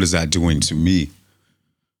 What is that doing to me?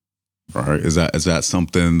 Right? Is that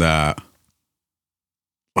something that,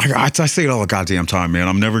 like I say it all the goddamn time, man.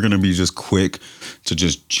 I'm never going to be just quick to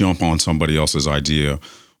just jump on somebody else's idea,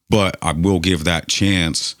 but I will give that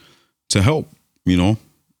chance to help, you know.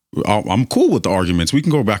 I'm cool with the arguments. We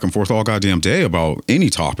can go back and forth all goddamn day about any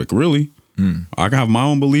topic, really. I can have my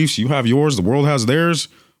own beliefs. You have yours. The world has theirs.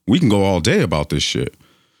 We can go all day about this shit.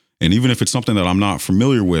 And even if it's something that I'm not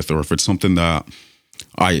familiar with, or if it's something that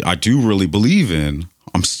I do really believe in,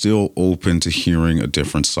 I'm still open to hearing a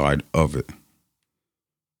different side of it.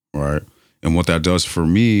 Right. And what that does for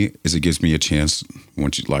me is it gives me a chance,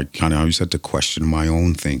 once you, like kind of how you said, to question my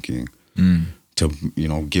own thinking. To, you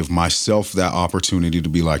know, give myself that opportunity to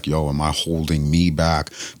be like, yo, am I holding me back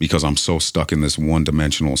because I'm so stuck in this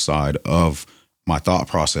one-dimensional side of my thought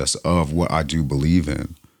process of what I do believe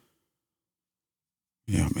in?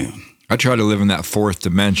 Yeah, man. I try to live in that fourth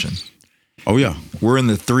dimension. Oh, yeah. We're in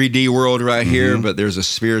the 3D world right here, but there's a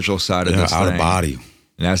spiritual side of this out thing. of body.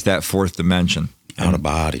 And that's that fourth dimension. Out of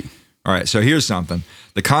body. All right, so here's something.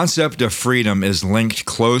 The concept of freedom is linked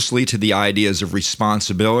closely to the ideas of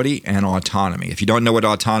responsibility and autonomy. If you don't know what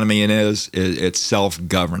autonomy is, it's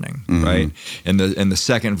self-governing, right? In the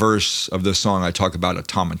second verse of the song, I talk about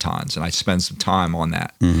automatons, and I spend some time on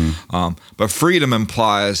that. But freedom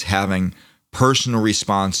implies having personal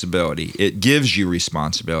responsibility. It gives you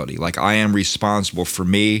responsibility. Like, I am responsible for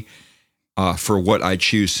me, for what I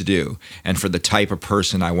choose to do, and for the type of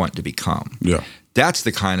person I want to become. Yeah. That's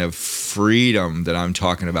the kind of freedom that I'm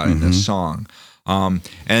talking about in this song.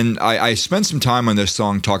 And I spent some time on this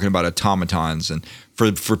song talking about automatons. And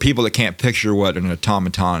for people that can't picture what an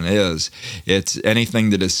automaton is, it's anything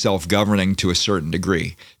that is self-governing to a certain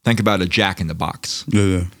degree. Think about a jack-in-the-box.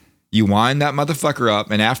 Yeah. You wind that motherfucker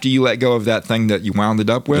up, and after you let go of that thing that you wound it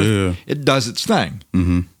up with, it does its thing.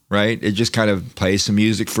 Right? It just kind of plays some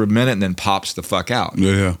music for a minute and then pops the fuck out.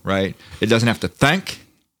 Yeah. Right? It doesn't have to think.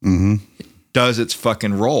 It does its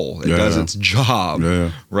fucking role. It does its job.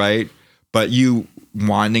 Right? But you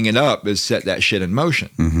winding it up is set that shit in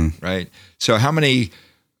motion. Right? So how many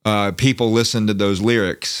people listened to those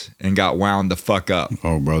lyrics and got wound the fuck up?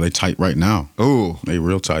 Oh, bro, they tight right now. Ooh. They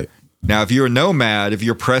real tight. Now, if you're a nomad, if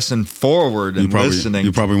you're pressing forward and listening.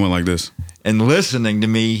 You probably went like this. And listening to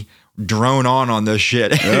me drone on this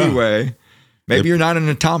shit anyway, maybe you're not an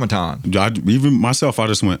automaton. Even myself, I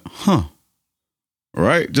just went, huh.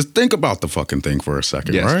 Right? Just think about the fucking thing for a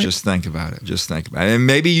second, Yes, right? just think about it. Just think about it. And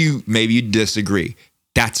maybe you disagree.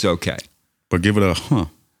 That's okay. But give it a huh.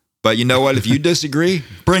 But you know what? If you disagree,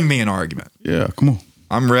 bring me an argument. Yeah, come on.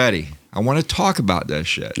 I'm ready. I want to talk about that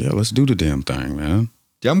shit. Yeah, let's do the damn thing, man.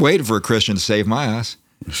 I'm waiting for a Christian to save my ass.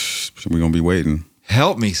 We're going to be waiting.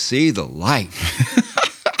 Help me see the light.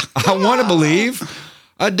 I want to believe.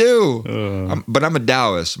 I do. But I'm a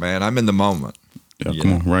Taoist, man. I'm in the moment. Yeah,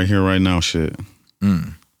 come on. Right here, right now, shit.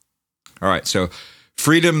 All right. So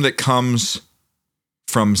freedom that comes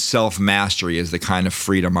from self-mastery is the kind of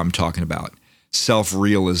freedom I'm talking about.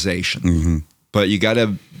 Self-realization. But you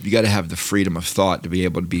gotta have the freedom of thought to be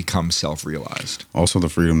able to become self-realized. Also the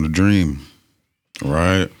freedom to dream.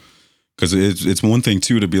 Right? Because it's one thing,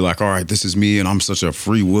 too, to be like, all right, this is me, and I'm such a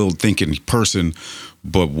free-willed thinking person,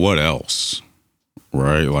 but what else?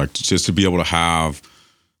 Right? Like, just to be able to have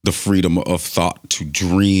the freedom of thought to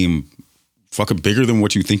dream fucking bigger than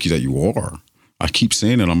what you think that you are. I keep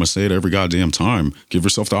saying it. I'm going to say it every goddamn time. Give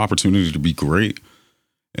yourself the opportunity to be great.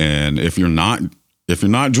 And if you're not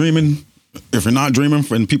dreaming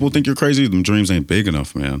and people think you're crazy, then dreams ain't big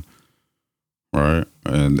enough, man. Right?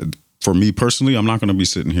 And for me personally, I'm not going to be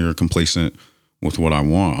sitting here complacent with what I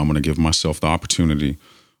want. I'm going to give myself the opportunity.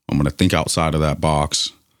 I'm going to think outside of that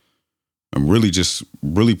box and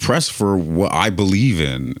really press for what I believe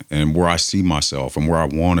in and where I see myself and where I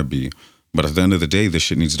want to be. But at the end of the day, this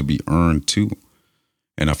shit needs to be earned too.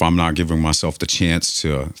 And if I'm not giving myself the chance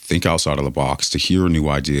to think outside of the box, to hear new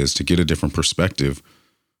ideas, to get a different perspective,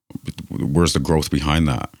 where's the growth behind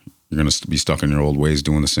that? You're going to be stuck in your old ways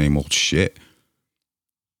doing the same old shit.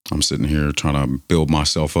 I'm sitting here trying to build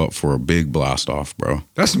myself up for a big blast off, bro.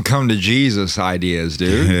 That's some come to Jesus ideas,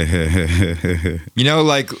 dude. You know,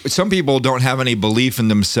 like some people don't have any belief in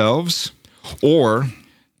themselves, or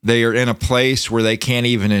they are in a place where they can't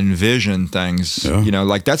even envision things, you know,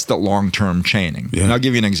 like that's the long-term chaining. Yeah. And I'll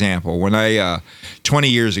give you an example. When I, 20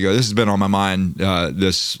 years ago, this has been on my mind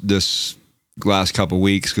this last couple of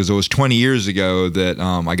weeks, because it was 20 years ago that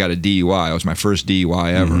I got a DUI. It was my first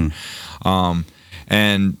DUI ever.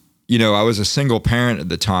 And, you know, I was a single parent at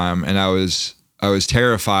the time, and I was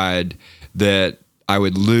terrified that I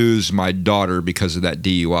would lose my daughter because of that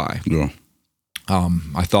DUI. Yeah.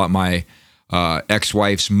 I thought my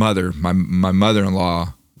ex-wife's mother, my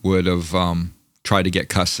mother-in-law, would have tried to get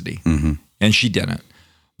custody, and she didn't.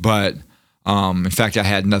 But in fact, I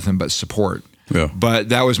had nothing but support. Yeah. But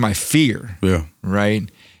that was my fear. Yeah. Right.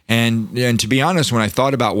 And to be honest, when I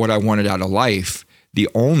thought about what I wanted out of life, the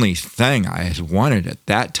only thing I had wanted at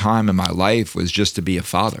that time in my life was just to be a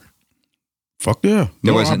father. Fuck yeah.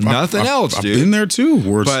 There wasn't nothing else, dude. I've been there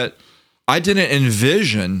too. But I didn't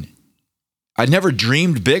envision, I never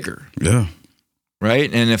dreamed bigger. Yeah.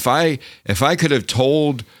 Right. And if I could have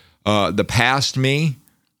told the past me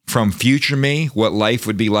from future me what life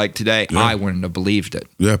would be like today, I wouldn't have believed it.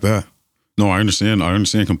 Yeah, bet. No, I understand. I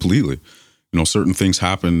understand completely. You know, certain things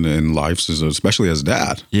happen in life, especially as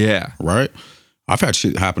dad. Yeah. Right? I've had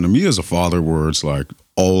shit happen to me as a father where it's like,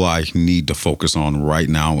 all I need to focus on right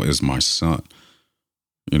now is my son.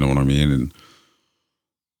 You know what I mean?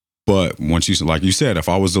 But once you, like you said, if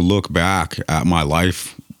I was to look back at my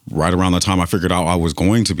life right around the time I figured out I was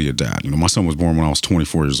going to be a dad, you know, my son was born when I was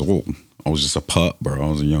 24 years old. I was just a pup, bro. I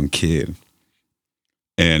was a young kid.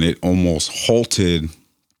 And it almost halted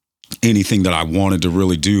anything that I wanted to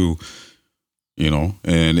really do, you know,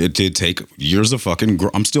 and it did take years of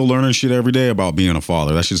I'm still learning shit every day about being a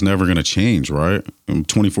father. That's just never going to change, right? I'm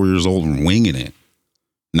 24 years old and winging it.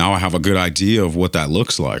 Now I have a good idea of what that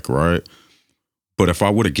looks like, right? But if I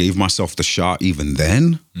would have gave myself the shot even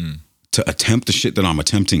then to attempt the shit that I'm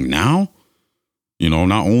attempting now, you know,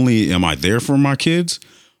 not only am I there for my kids,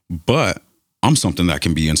 but I'm something that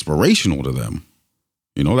can be inspirational to them.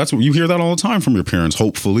 You know, that's what you hear that all the time from your parents.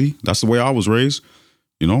 Hopefully, that's the way I was raised.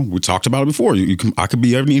 You know, we talked about it before. I could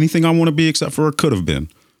be anything I want to be except for a could have been.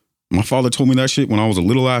 My father told me that shit when I was a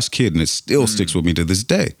little ass kid, and it still sticks with me to this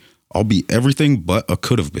day. I'll be everything but a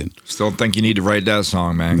could have been. Still think you need to write that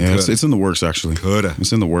song, man. Yeah, it's in the works, actually. Coulda.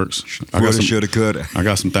 It's in the works. Shoulda, coulda. I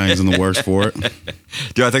got some things in the works for it.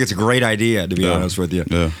 Dude, I think it's a great idea, to be honest with you.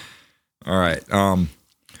 Yeah. All right.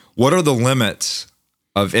 What are the limits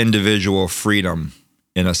of individual freedom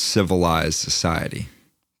in a civilized society?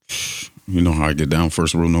 You know how I get down.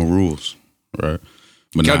 First rule, no rules, right?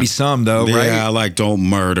 But gotta be some, though, right? Yeah, like don't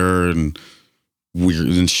murder and weird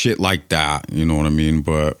and shit like that. You know what I mean?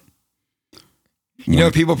 But you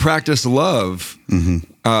know, people practice love.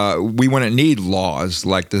 We wouldn't need laws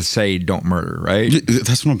like to say don't murder, right?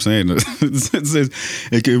 That's what I'm saying.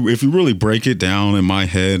 If you really break it down in my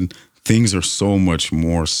head, things are so much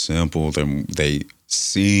more simple than they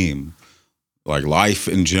seem. Like life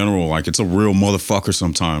in general, like it's a real motherfucker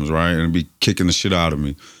sometimes, right? And it'd be kicking the shit out of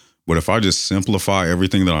me. But if I just simplify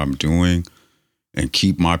everything that I'm doing and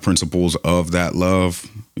keep my principles of that love,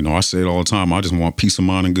 you know, I say it all the time. I just want peace of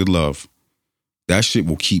mind and good love. That shit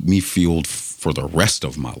will keep me fueled for the rest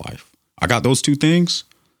of my life. I got those two things.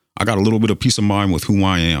 I got a little bit of peace of mind with who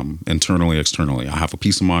I am, internally, externally. I have a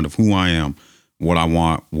peace of mind of who I am, what I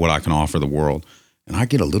want, what I can offer the world. And I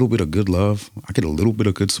get a little bit of good love. I get a little bit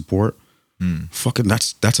of good support. Fucking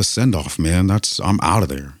that's a send-off, man. I'm out of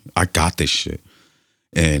there. I got this shit.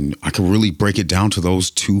 And I can really break it down to those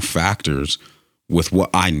two factors with what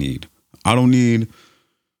I need. I don't need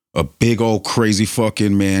a big old crazy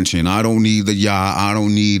fucking mansion. I don't need the yacht. I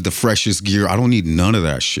don't need the freshest gear. I don't need none of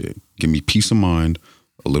that shit. Give me peace of mind,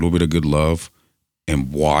 a little bit of good love,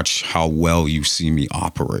 and watch how well you see me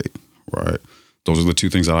operate, right? Those are the two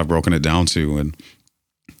things that I've broken it down to, and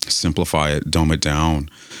simplify it, dumb it down.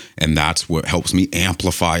 And that's what helps me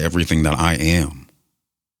amplify everything that I am.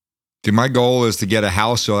 Dude, my goal is to get a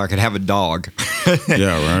house so I could have a dog.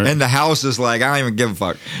 Yeah, right. And the house is like, I don't even give a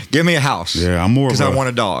fuck. Give me a house. Yeah, I'm more of because I want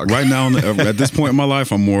a dog. Right now, at this point in my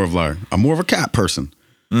life, I'm more of a cat person.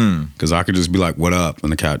 Because I could just be like, what up?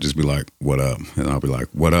 And the cat just be like, what up? And I'll be like,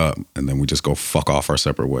 what up? And then we just go fuck off our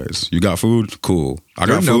separate ways. You got food? Cool. I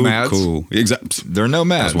got food? Nomads. Cool. Exactly. They're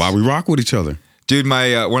nomads. That's why we rock with each other. Dude,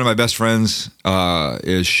 my one of my best friends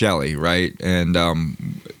is Shelly, right? And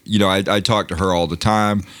you know, I talk to her all the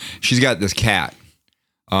time. She's got this cat.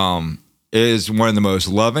 It is one of the most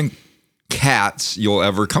loving cats you'll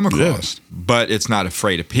ever come across. Yeah. But it's not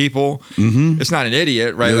afraid of people. It's not an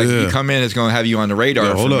idiot, right? Like you come in, it's going to have you on the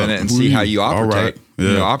radar for a minute and see how you operate.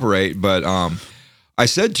 Operate. But I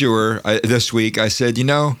said to her this week, I said, you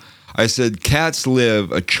know, cats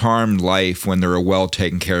live a charmed life when they're a well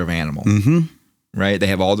taken care of animal. Right? They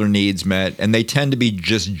have all their needs met and they tend to be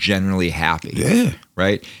just generally happy. Yeah.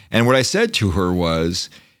 Right? And what I said to her was,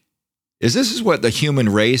 this is what the human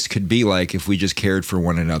race could be like if we just cared for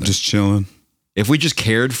one another. Just chilling. If we just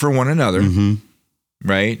cared for one another,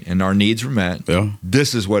 right? And our needs were met. Yeah.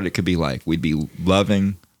 This is what it could be like. We'd be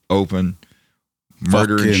loving, open,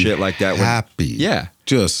 murder and shit like that. Happy. Yeah.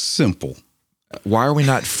 Just simple. Why are we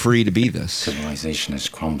not free to be this? Civilization is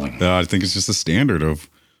crumbling. I think it's just a standard of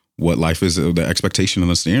what life is, the expectation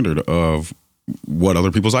and the standard of what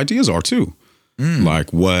other people's ideas are too.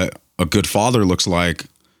 Like what a good father looks like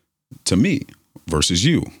to me versus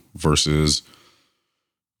you versus,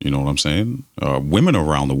 you know what I'm saying? Women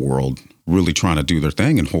around the world really trying to do their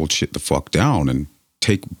thing and hold shit the fuck down, and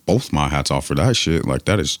take both my hats off for that shit. Like,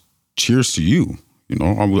 that is cheers to you. You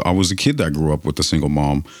know, I was a kid that grew up with a single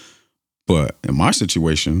mom, but in my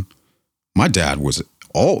situation, my dad was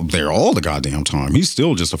all the goddamn time. He's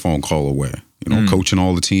still just a phone call away, you know, coaching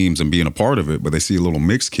all the teams and being a part of it. But they see a little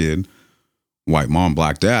mixed kid, white mom,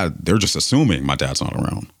 black dad. They're just assuming my dad's not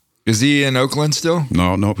around. Is he in Oakland still?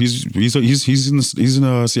 No, he's in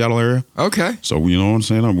the Seattle area. Okay. So you know what I'm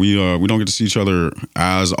saying? We don't get to see each other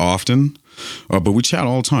as often, but we chat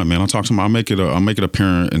all the time, man. I talk to him. I make it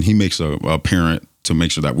apparent, and he makes a apparent to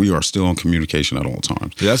make sure that we are still in communication at all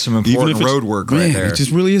times. Yeah, that's some important road work right there. It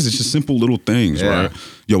just really is. It's just simple little things, right?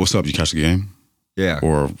 Yo, what's up? You catch the game? Yeah.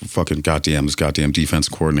 Or fucking this goddamn defense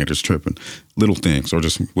coordinator's tripping. Little things. Or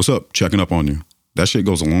just, what's up? Checking up on you. That shit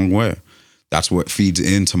goes a long way. That's what feeds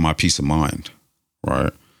into my peace of mind,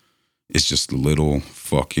 right? It's just little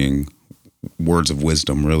fucking words of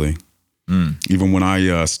wisdom, really. Even when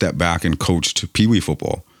I stepped back and coached Pee Wee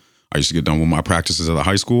football, I used to get done with my practices at the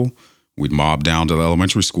high school. We'd mob down to the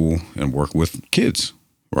elementary school and work with kids,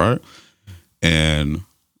 right? And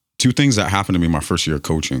two things that happened to me my first year of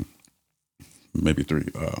coaching, maybe three.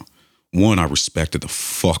 One, I respected the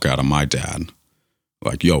fuck out of my dad.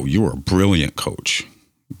 Like, yo, you're a brilliant coach.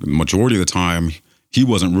 The majority of the time, he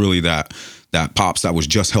wasn't really that pops that was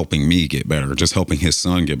just helping me get better, just helping his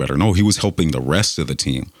son get better. No, he was helping the rest of the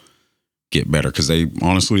team get better, because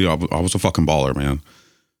honestly, I was a fucking baller, man.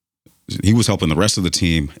 He was helping the rest of the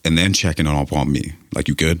team and then checking up on me. Like,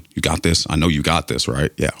 you good? You got this? I know you got this,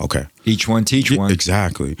 right? Yeah, okay. Each one teach one.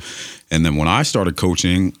 Exactly. And then when I started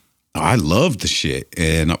coaching, I loved the shit.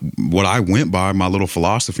 And what I went by, my little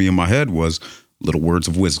philosophy in my head was little words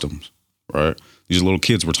of wisdom, right? These little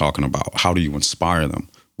kids we're talking about. How do you inspire them?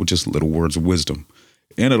 With just little words of wisdom.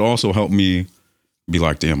 And it also helped me be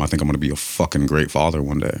like, damn, I think I'm going to be a fucking great father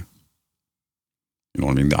one day. You know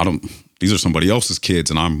what I mean? These are somebody else's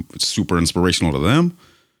kids, and I'm super inspirational to them.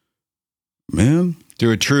 Man.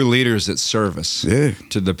 To a true leader's at service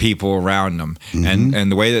to the people around them.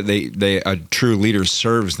 And the way that a true leader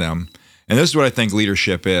serves them. And this is what I think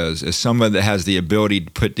leadership is someone that has the ability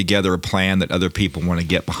to put together a plan that other people want to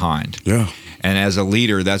get behind. Yeah. And as a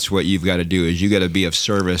leader, that's what you've got to do, is you got to be of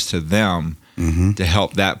service to them to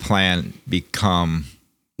help that plan become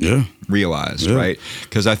realized, right?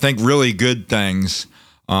 Because I think really good things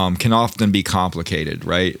can often be complicated,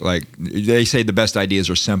 right? Like they say the best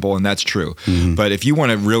ideas are simple, and that's true. But if you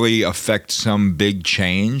want to really affect some big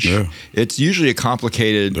change, it's usually a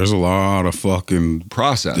complicated There's a lot of fucking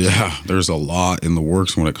process. Yeah, there's a lot in the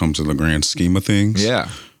works when it comes to the grand scheme of things. Yeah.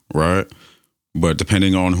 Right? But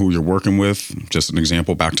depending on who you're working with, just an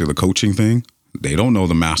example back to the coaching thing, they don't know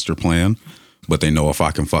the master plan, but they know if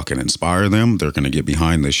I can fucking inspire them, they're going to get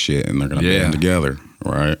behind this shit and they're going to band together,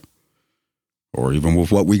 right? Or even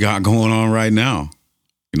with what we got going on right now.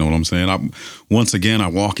 You know what I'm saying? Once again, I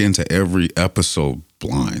walk into every episode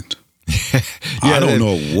blind. I don't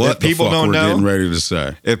know what the fuck we're getting ready to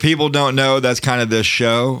say. If people don't know, that's kind of this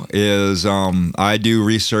show is I do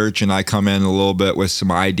research and I come in a little bit with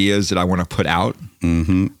some ideas that I want to put out.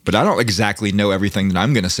 But I don't exactly know everything that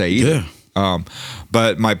I'm going to say either.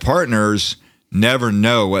 But my partners never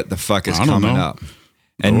know what the fuck is coming up.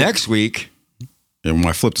 And next week, we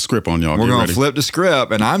might flip the script on y'all. We're going to flip the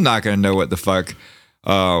script, and I'm not going to know what the fuck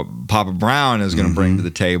Papa Brown is going to bring to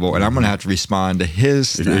the table, and I'm going to have to respond to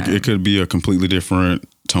his thing. It could be a completely different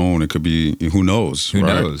tone. It could be, who knows? Who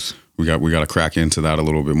knows? We got to crack into that a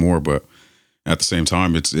little bit more, but at the same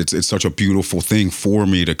time, it's such a beautiful thing for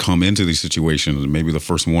me to come into these situations. Maybe the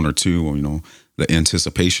first one or two, the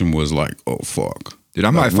anticipation was like, oh fuck. Dude, I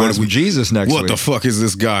might find some Jesus next week. What the fuck is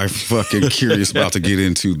this guy fucking curious about to get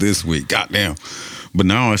into this week? Goddamn. But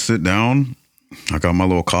now I sit down, I got my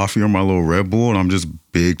little coffee or my little Red Bull, and I'm just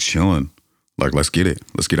big chilling. Like, let's get it.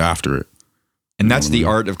 Let's get after it. And that's the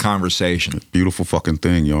art of conversation. Beautiful fucking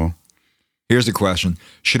thing, y'all. Here's the question.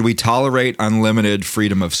 Should we tolerate unlimited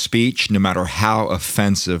freedom of speech no matter how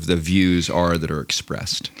offensive the views are that are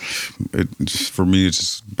expressed? For me, it's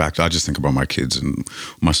just back to, I just think about my kids and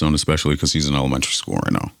my son especially because he's in elementary school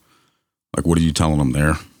right now. Like, what are you telling them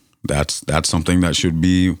there? That's something that should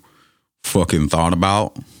be fucking thought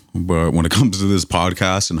about. But when it comes to this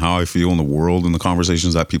podcast and how I feel in the world and the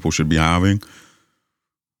conversations that people should be having,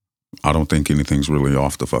 I don't think anything's really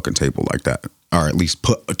off the fucking table like that. Or at least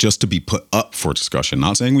just to be put up for discussion.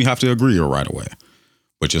 Not saying we have to agree right away,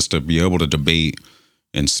 but just to be able to debate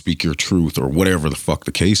and speak your truth or whatever the fuck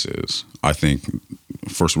the case is. I think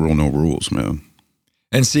first rule, no rules, man.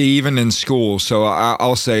 And see, even in school, so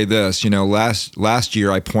I'll say this, last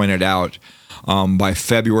year I pointed out by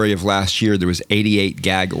February of last year, there was 88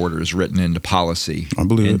 gag orders written into policy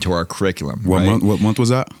into our curriculum. What month was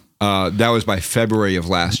that? That was by February of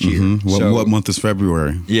last year. Mm-hmm. What month is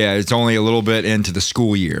February? Yeah, it's only a little bit into the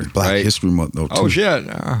school year. Black History Month, though, too. Oh, shit.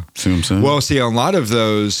 See what I'm saying? Well, see, a lot of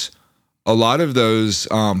those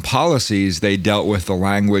policies, they dealt with the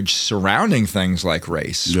language surrounding things like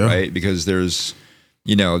race, right? Because there's,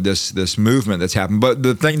 this movement that's happened. But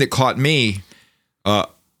the thing that caught me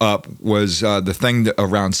up was the thing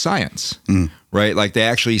around science, right? Like they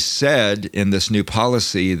actually said in this new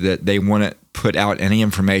policy that they wouldn't put out any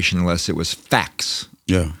information unless it was facts.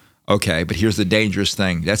 Yeah. Okay, but here's the dangerous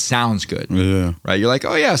thing. That sounds good. Yeah. Right? You're like,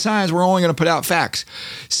 oh yeah, science, we're only going to put out facts.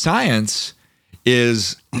 Science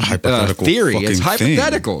is hypothetical theory. It's thing.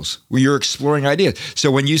 hypotheticals where you're exploring ideas.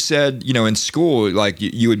 So when you said, in school, like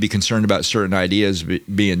you would be concerned about certain ideas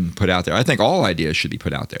being put out there. I think all ideas should be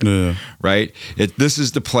put out there, right? This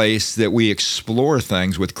is the place that we explore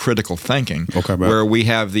things with critical thinking, where we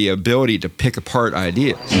have the ability to pick apart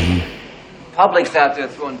ideas. Mm-hmm. Public's out there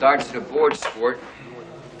throwing darts at a board sport.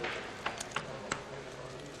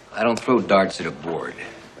 I don't throw darts at a board.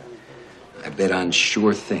 I bet on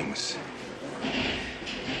sure things.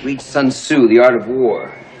 Read Sun Tzu, The Art of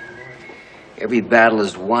War. Every battle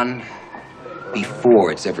is won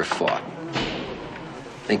before it's ever fought.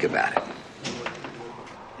 Think about it.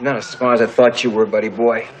 You're not as smart as I thought you were, buddy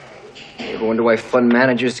boy. You ever wonder why fund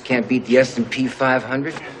managers can't beat the S&P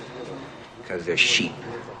 500? Because they're sheep.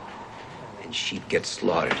 And sheep get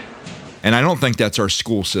slaughtered. And I don't think that's our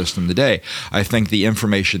school system today. I think the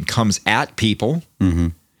information comes at people,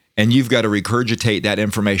 and you've got to regurgitate that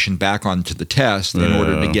information back onto the test in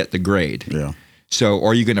order to get the grade. Yeah. So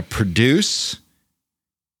are you going to produce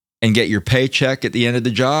and get your paycheck at the end of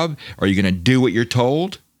the job? Are you going to do what you're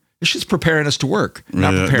told? It's just preparing us to work,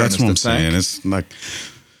 not preparing us to think. That's what I'm saying. It's like,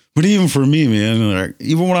 but even for me, man, like,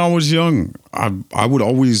 even when I was young, I've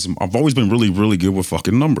always been really, really good with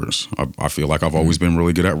fucking numbers. I feel like I've always been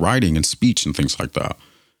really good at writing and speech and things like that.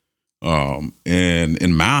 And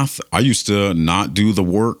in math, I used to not do the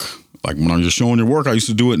work. Like when you're showing your work, I used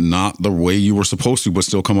to do it not the way you were supposed to, but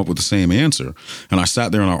still come up with the same answer. And I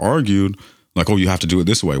sat there and I argued, like, oh, you have to do it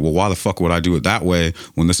this way. Well, why the fuck would I do it that way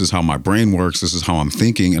when this is how my brain works, this is how I'm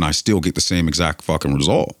thinking, and I still get the same exact fucking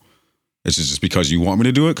result? It's just because you want me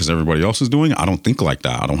to do it because everybody else is doing it. I don't think like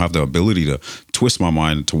that. I don't have the ability to twist my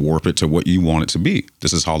mind to warp it to what you want it to be.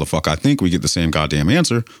 This is how the fuck I think. We get the same goddamn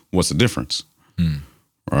answer. What's the difference?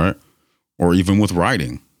 Right? Or even with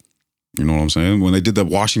writing. You know what I'm saying? When they did the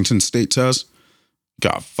Washington State test,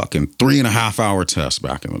 got fucking 3.5 hour test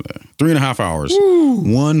back in the day. 3.5 hours.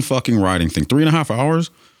 Woo. One fucking writing thing. 3.5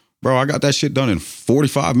 hours? Bro, I got that shit done in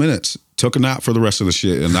 45 minutes. Took a nap for the rest of the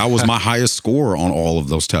shit. And that was my highest score on all of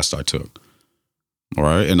those tests I took. All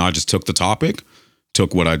right. And I just took the topic,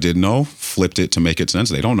 took what I did know, flipped it to make it sense.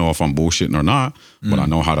 They don't know if I'm bullshitting or not, but I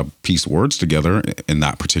know how to piece words together in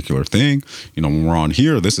that particular thing. You know, when we're on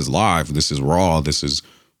here, this is live. This is raw. This is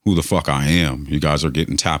who the fuck I am. You guys are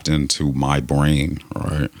getting tapped into my brain. All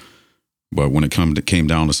right. But when it came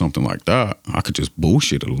down to something like that, I could just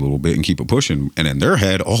bullshit it a little bit and keep it pushing. And in their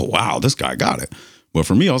head, oh, wow, this guy got it. But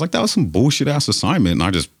for me, I was like, that was some bullshit ass assignment. And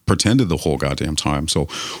I just pretended the whole goddamn time. So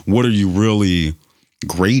what are you really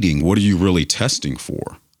grading? What are you really testing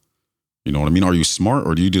for? You know what I mean? Are you smart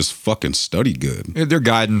or do you just fucking study good? They're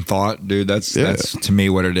guiding thought, dude. That's to me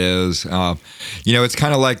what it is. It's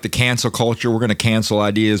kind of like the cancel culture. We're going to cancel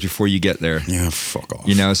ideas before you get there. Yeah, fuck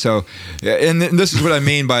off. So, and this is what I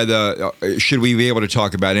mean by should we be able to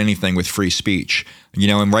talk about anything with free speech?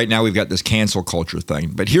 And right now we've got this cancel culture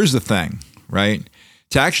thing. But here's the thing, right?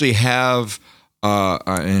 To actually have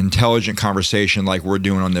an intelligent conversation like we're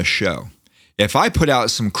doing on this show, if I put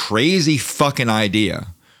out some crazy fucking idea,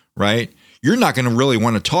 right, you're not going to really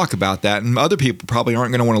want to talk about that, and other people probably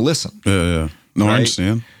aren't going to want to listen. Yeah. No, right? I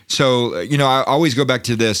understand. So, I always go back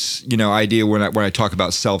to this, idea when I talk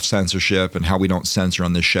about self-censorship and how we don't censor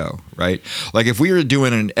on this show, right? Like if we were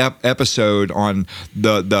doing an episode on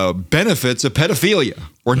the benefits of pedophilia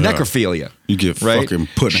or necrophilia, you get fucking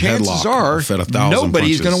put in a headlock. Chances are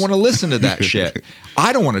nobody's going to want to listen to that shit.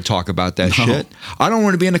 I don't want to talk about that shit. I don't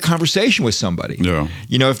want to be in a conversation with somebody. Yeah.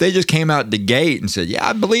 If they just came out the gate and said, yeah,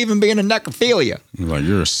 I believe in being a necrophilia. Like,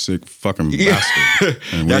 you're a sick fucking bastard.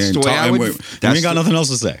 And that's the way I would. We ain't got nothing else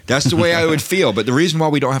to say. That's the way I would feel. But the reason why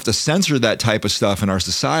we don't have to censor that type of stuff in our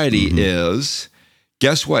society is,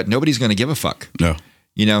 guess what? Nobody's going to give a fuck.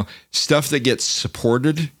 No. Stuff that gets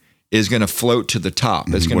supported is going to float to the top.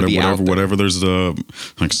 It's going to be out there. Whatever there's like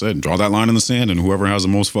I said, draw that line in the sand, and whoever has the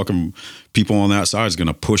most fucking people on that side is going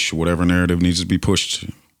to push whatever narrative needs to be pushed.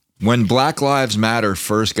 When Black Lives Matter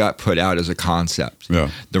first got put out as a concept,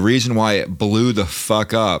 the reason why it blew the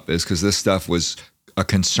fuck up is because this stuff was a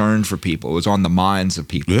concern for people. It was on the minds of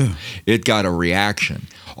people. Yeah. It got a reaction.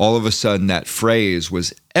 All of a sudden, that phrase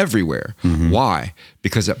was everywhere. Why?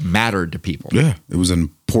 Because it mattered to people. Yeah, it was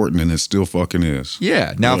important, and it still fucking is.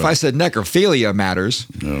 Yeah. Now, if I said necrophilia matters,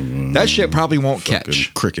 that shit probably won't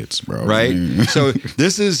catch. Crickets, bro. Right? So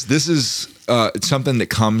this is something that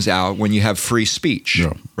comes out when you have free speech,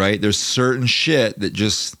 right? There's certain shit that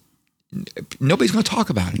just, nobody's going to talk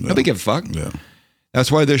about it. Nobody gives a fuck. Yeah. That's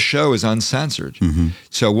why this show is uncensored.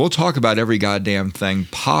 So we'll talk about every goddamn thing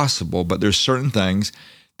possible, but there's certain things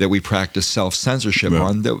that we practice self-censorship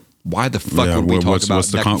on. That why the fuck would we talk about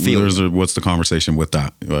necrophilia? What's the conversation with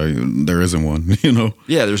that? Like, there isn't one, you know?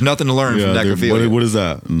 Yeah, there's nothing to learn from necrophilia. What is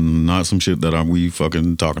that? Not some shit that we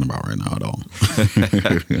fucking talking about right now at all.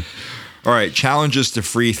 All right, challenges to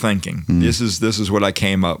free thinking. This is what I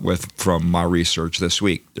came up with from my research this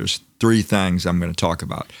week. There's 3 things I'm going to talk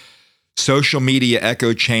about. Social media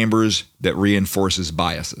echo chambers that reinforces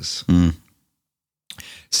biases.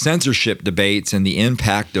 Censorship debates and the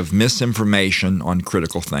impact of misinformation on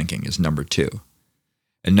critical thinking is number 2.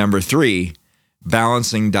 And number 3,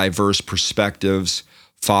 balancing diverse perspectives,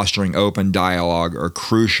 fostering open dialogue are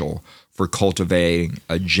crucial for cultivating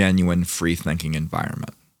a genuine free thinking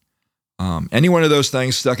environment. Any one of those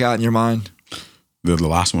things stuck out in your mind? The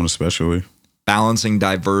last one especially. Balancing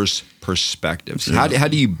diverse perspectives. Yeah. How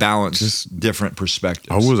do you balance different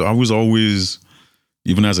perspectives? I was always,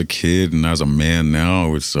 even as a kid and as a man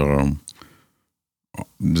now, it's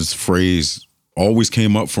this phrase always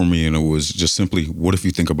came up for me, and it was just simply, what if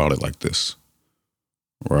you think about it like this?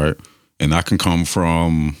 Right? And that can come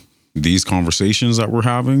from these conversations that we're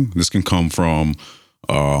having. This can come from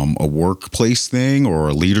a workplace thing or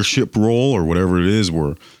a leadership role or whatever it is,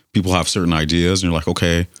 where people have certain ideas and you're like,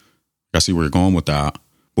 okay, I see where you're going with that.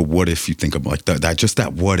 But what if you think of like that just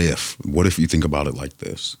that what if you think about it like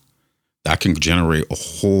this? That can generate a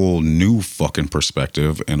whole new fucking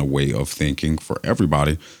perspective and a way of thinking for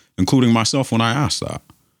everybody, including myself when I asked that.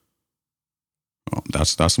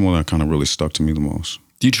 That's the one that kind of really stuck to me the most.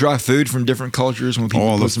 Do you try food from different cultures when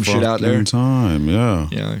people put some shit out there? All the time, yeah.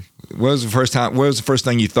 Yeah. What was the first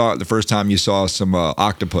thing you thought the first time you saw some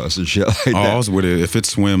octopus and shit like that? I was with it. If it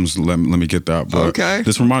swims, let me get that. But okay.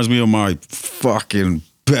 This reminds me of my fucking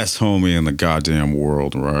best homie in the goddamn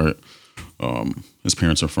world, right? His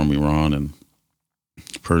parents are from Iran and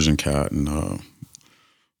Persian cat. And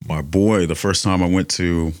my boy, the first time I went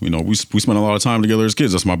to, we spent a lot of time together as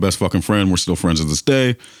kids. That's my best fucking friend. We're still friends to this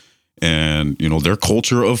day. And, their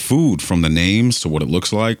culture of food, from the names to what it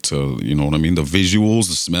looks like to, the visuals,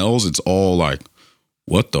 the smells, it's all like,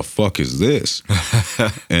 what the fuck is this?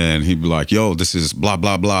 And he'd be like, yo, this is blah,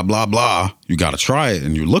 blah, blah, blah, blah. You got to try it.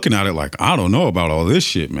 And you're looking at it like, I don't know about all this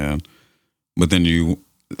shit, man. But then you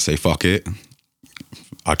say, fuck it.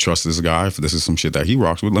 I trust this guy. If this is some shit that he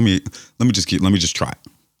rocks with, let me just try it.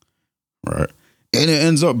 Right. And it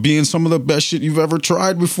ends up being some of the best shit you've ever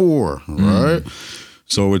tried before. Right.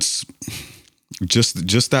 So it's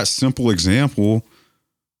just that simple example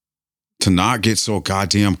to not get so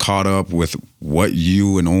goddamn caught up with what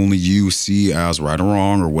you and only you see as right or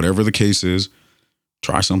wrong or whatever the case is.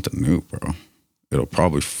 Try something new, bro. It'll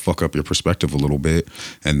probably fuck up your perspective a little bit.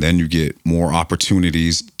 And then you get more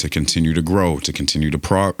opportunities to continue to grow, to continue to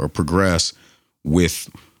progress with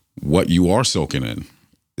what you are soaking in.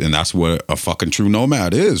 And that's what a fucking true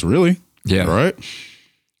nomad is, really. Yeah. Right?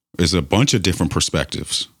 Is a bunch of different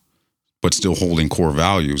perspectives, but still holding core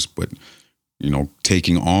values, but,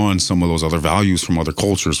 taking on some of those other values from other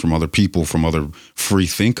cultures, from other people, from other free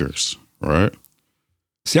thinkers, right?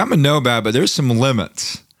 See, I'm a nomad, but there's some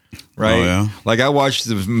limits, right? Oh, yeah? Like I watched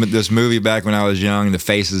this movie back when I was young, the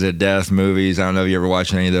Faces of Death movies. I don't know if you ever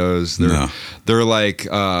watched any of those. They're like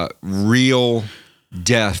real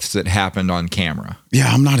deaths that happened on camera.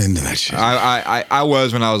 Yeah, I'm not into that shit. I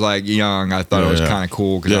was when I was like young. I thought it was kind of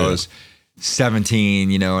cool because I was 17,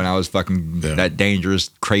 and I was fucking that dangerous,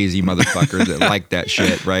 crazy motherfucker that liked that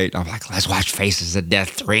shit, right? I'm like, let's watch Faces of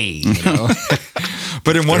Death 3,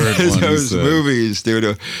 But in one of those movies,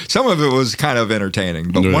 dude, some of it was kind of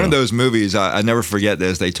entertaining. But one of those movies, I never forget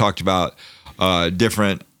this. They talked about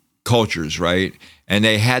different cultures, right? And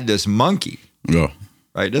they had this monkey. Yeah.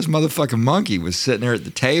 Right, this motherfucking monkey was sitting there at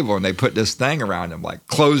the table, and they put this thing around him, like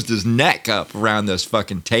closed his neck up around this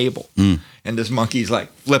fucking table. And this monkey's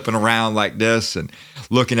like flipping around like this and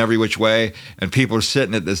looking every which way, and people are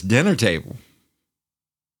sitting at this dinner table.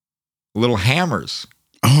 little hammers.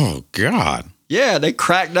 Oh God. Yeah, they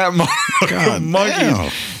cracked that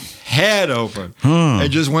monkey's head open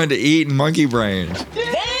and just went to eating monkey brains.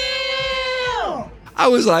 Damn! I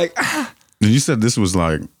was like, You said this was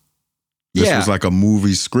like was like a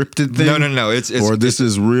movie scripted thing? No. It's this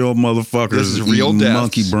is real motherfuckers. This is real deaths.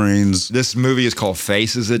 Monkey brains. This movie is called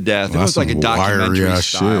Faces of Death. It was like a documentary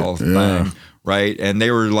style thing, right? And they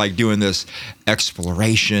were like doing this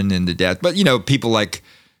exploration into death. But you know, people like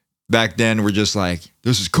back then were just like,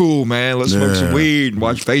 this is cool, man. Let's smoke some weed and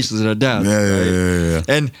watch Faces of Death. Yeah.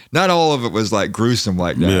 And not all of it was like gruesome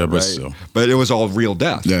like that. Yeah, but right? still. But it was all real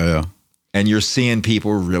death. Yeah. And you're seeing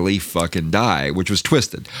people really fucking die, which was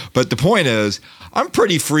twisted. But the point is, I'm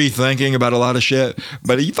pretty free thinking about a lot of shit.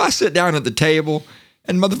 But if I sit down at the table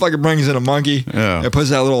and motherfucker brings in a monkey and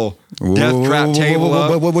puts that little death trap table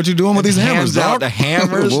up. What you doing with these hammers, out dog? the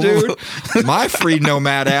hammers, dude. My free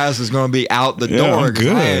nomad ass is going to be out the door. I'm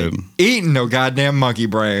good. I ain't eating no goddamn monkey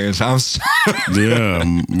brains. I'm sorry. Yeah.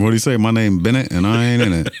 What do you say? My name Bennett and I ain't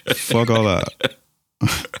in it. Fuck all that.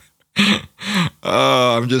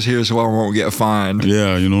 I'm just here so I won't get fined.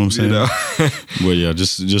 Yeah, you know what I'm saying? You know? But yeah,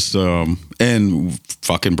 just and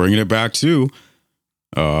fucking bringing it back to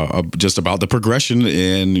just about the progression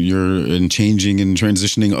and changing and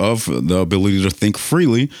transitioning of the ability to think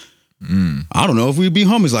freely. I don't know if we'd be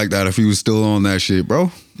homies like that if he was still on that shit,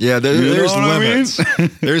 bro. Yeah, there's limits.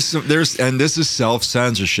 there's and this is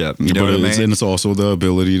self-censorship. You know what I mean? And it's also the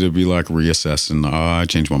ability to be like reassess and I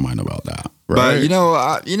changed my mind about that. Right?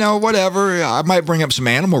 But you know, whatever. I might bring up some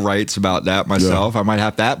animal rights about that myself. I might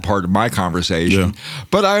have that part of my conversation. Yeah.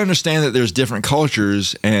 But I understand that there's different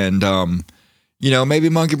cultures, and you know, maybe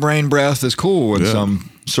monkey brain breath is cool in some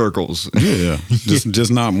circles. Yeah,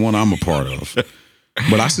 just not one I'm a part of.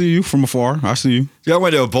 But I see you from afar. I see you. Yeah, I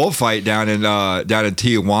went to a bullfight down in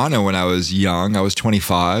Tijuana when I was young. I was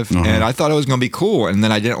 25, and I thought it was going to be cool, and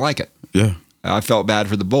then I didn't like it. Yeah. I felt bad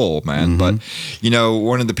for the bull, man. But, you know,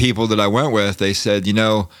 one of the people that I went with, they said, you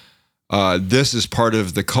know, this is part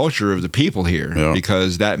of the culture of the people here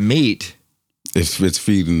because that meat it's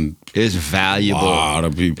feeding is valuable. A lot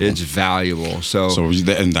of people. It's valuable. So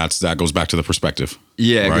and that goes back to the perspective.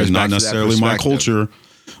 Yeah, right? Not necessarily my culture,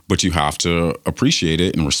 but you have to appreciate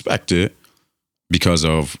it and respect it because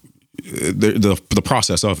of the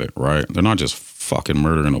process of it, right? They're not just fucking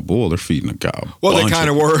murdering a bull; they're feeding a cow. Well, they kind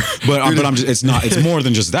of were, but I'm just, it's not. It's more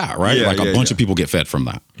than just that, right? Yeah, like a bunch of people get fed from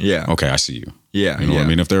that. Yeah. Okay, I see you. Yeah, you know what I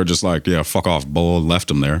mean. If they're just like, fuck off, bull, left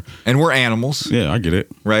them there, and we're animals. Yeah, I get it.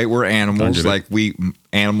 Right, we're animals. Like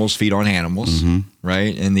animals feed on animals.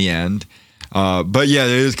 Right. In the end. But yeah,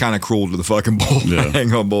 it is kind of cruel to the fucking bull. I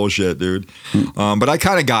ain't gonna bullshit, dude. But I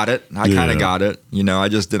kind of got it. Got it. You know, I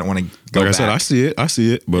just didn't want to go back. I said, I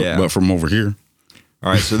see it, but from over here.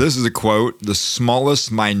 All right, so this is a quote. The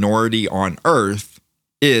smallest minority on earth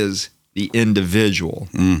is the individual.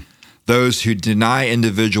 Those who deny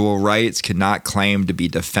individual rights cannot claim to be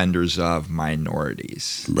defenders of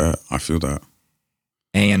minorities. I feel that.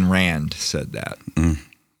 Ayn Rand said that.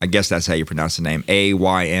 I guess that's how you pronounce the name.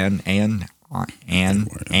 A-Y-N. Ann.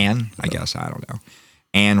 I guess, I don't know.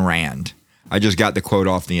 Ayn Rand. I just got the quote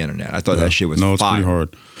off the internet. I thought that shit was fire. No, it's pretty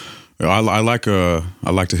hard. I like to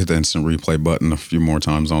hit the instant replay button a few more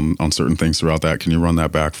times on certain things throughout that. Can you run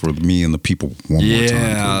that back for me and the people one more time?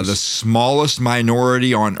 Yeah, the smallest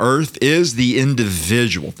minority on earth is the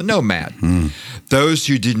individual, the nomad. Those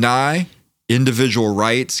who deny individual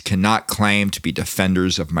rights cannot claim to be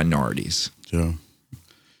defenders of minorities. Yeah.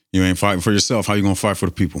 You ain't fighting for yourself. How you gonna fight for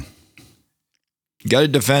the people? You got to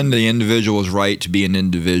defend the individual's right to be an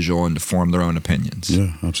individual and to form their own opinions.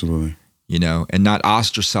 Yeah, absolutely. You know, and not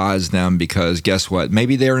ostracize them because guess what?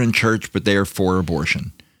 Maybe they're in church, but they are for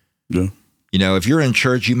abortion. Yeah. You know, if you're in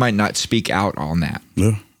church, you might not speak out on that.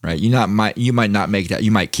 Yeah. Right. You might not make that.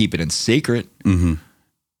 You might keep it in secret. You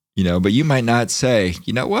know, but you might not say,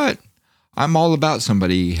 you know what? I'm all about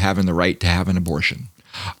somebody having the right to have an abortion.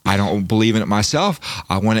 I don't believe in it myself.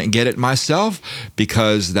 I want to get it myself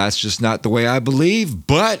because that's just not the way I believe.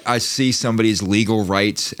 But I see somebody's legal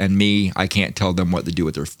rights and I can't tell them what to do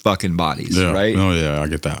with their fucking bodies. Yeah. Right? Oh, yeah. I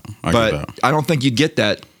get that. But I don't think you get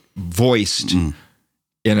that voiced in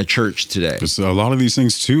a church today. Because a lot of these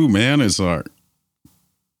things too, man, is like,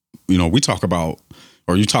 you know, we talk about,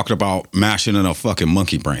 or you talked about mashing in a fucking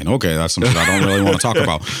monkey brain. Okay, that's something I don't really want to talk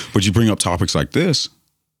about. But you bring up topics like this.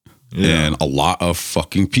 Yeah. And a lot of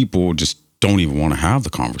fucking people just don't even want to have the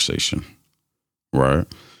conversation, right?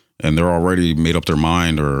 And they're already made up their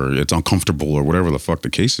mind or it's uncomfortable or whatever the fuck the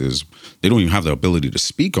case is. They don't even have the ability to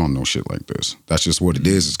speak on no shit like this. That's just what it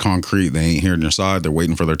is. It's concrete. They ain't hearing your side. They're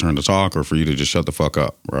waiting for their turn to talk or for you to just shut the fuck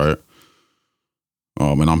up, right?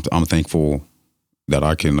 And I'm thankful that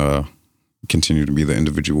I can continue to be the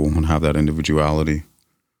individual and have that individuality.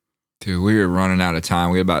 Dude, we are running out of time.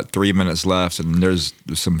 We have about 3 minutes left, and there's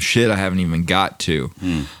some shit I haven't even got to.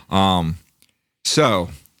 So,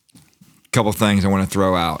 a couple things I want to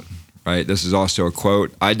throw out, right? This is also a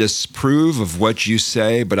quote. I disapprove of what you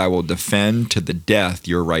say, but I will defend to the death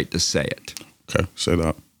your right to say it. Okay, say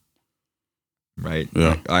that. Right?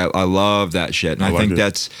 Yeah. I love that shit. And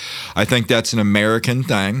I think that's an American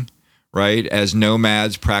thing, right? As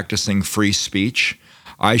nomads practicing free speech,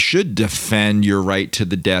 I should defend your right to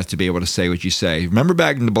the death to be able to say what you say. Remember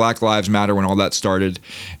back in the Black Lives Matter when all that started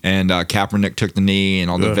and Kaepernick took the knee and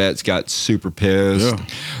all the vets got super pissed? Yeah.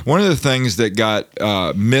 One of the things that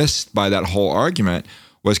got missed by that whole argument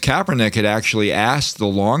was Kaepernick had actually asked the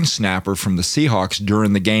long snapper from the Seahawks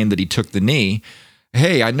during the game that he took the knee,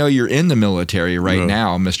 hey, I know you're in the military right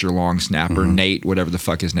now, Mr. Long Snapper, Nate, whatever the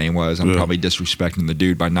fuck his name was. I'm probably disrespecting the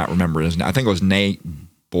dude by not remembering his name. I think it was Nate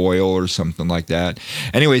Boyle or something like that.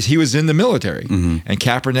 Anyways, he was in the military, and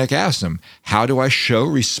Kaepernick asked him, how do I show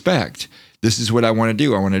respect? This is what I want to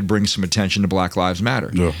do. I want to bring some attention to Black Lives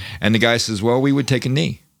Matter. Yeah. And the guy says, well, we would take a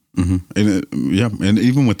knee. And and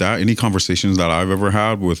even with that, any conversations that I've ever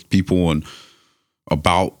had with people and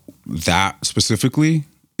about that specifically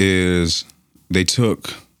is they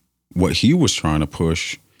took what he was trying to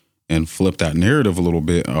push and flip that narrative a little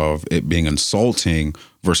bit of it being insulting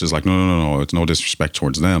versus like, no, it's no disrespect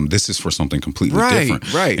towards them. This is for something completely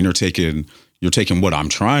different. Right. And you're taking what I'm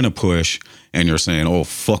trying to push and you're saying, oh,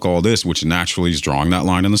 fuck all this, which naturally is drawing that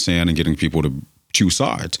line in the sand and getting people to choose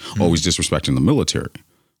sides. Always disrespecting the military.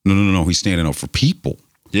 No. He's standing up for people.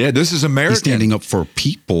 Yeah, this is American. He's standing up for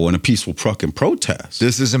people in a peaceful fucking protest.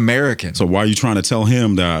 This is American. So why are you trying to tell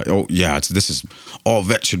him that, oh, yeah, this is all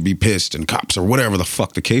vets should be pissed and cops or whatever the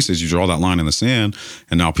fuck the case is? You draw that line in the sand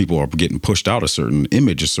and now people are getting pushed out a certain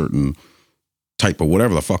image, a certain type of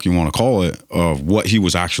whatever the fuck you want to call it of what he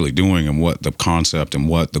was actually doing and what the concept and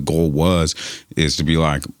what the goal was is to be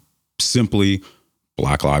like simply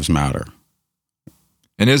Black Lives Matter.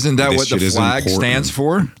 And isn't that what the flag stands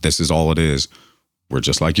for? This is all it is. We're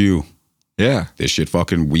just like you. Yeah. This shit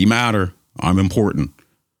fucking, we matter. I'm important.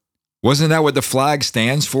 Wasn't that what the flag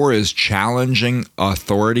stands for, is challenging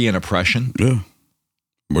authority and oppression? Yeah.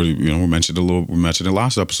 But, we mentioned it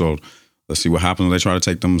last episode. Let's see what happens when they try to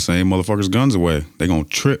take them same motherfuckers' guns away. They gonna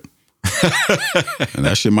trip. And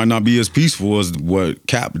that shit might not be as peaceful as what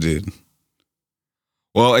Cap did.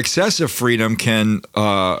 Well, excessive freedom can,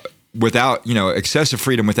 excessive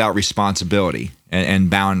freedom without responsibility and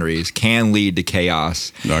boundaries can lead to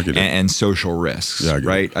chaos and social risks,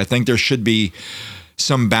 right? I think there should be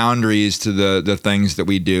some boundaries to the things that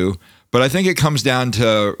we do, but I think it comes down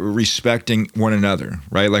to respecting one another,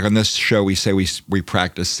 right? Like on this show, we say we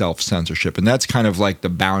practice self-censorship, and that's kind of like the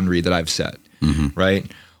boundary that I've set, right?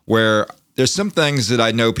 Where there's some things that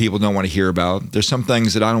I know people don't want to hear about. There's some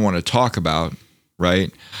things that I don't want to talk about,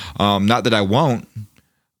 right? Not that I won't,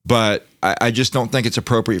 but I just don't think it's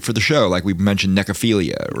appropriate for the show. Like we mentioned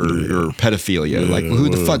necrophilia or pedophilia. Like who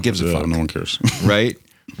the fuck gives a fuck? No one cares. Right?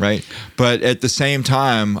 But at the same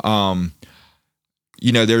time,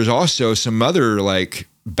 there's also some other like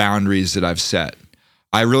boundaries that I've set.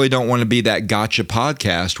 I really don't want to be that gotcha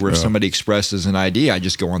podcast where if somebody expresses an idea, I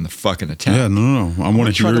just go on the fucking attack. Yeah, no. I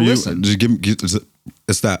want to hear you. Listen. Just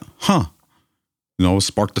it's that,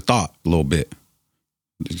 spark the thought a little bit.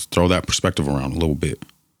 Just throw that perspective around a little bit.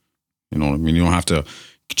 You know what I mean? You don't have to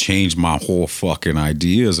change my whole fucking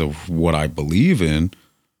ideas of what I believe in,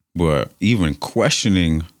 but even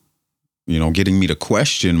questioning, getting me to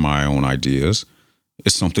question my own ideas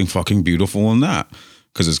is something fucking beautiful in that,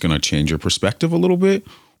 because it's going to change your perspective a little bit,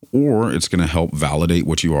 or it's going to help validate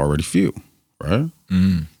what you already feel, right?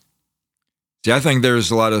 See, I think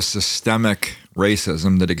there's a lot of systemic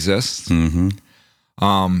racism that exists.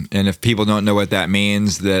 And if people don't know what that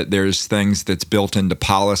means, that there's things that's built into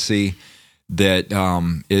policy that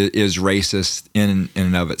is racist in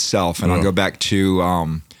and of itself. And I'll go back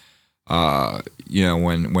to,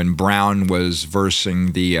 when Brown was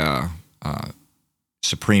versing the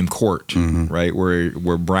Supreme Court, right,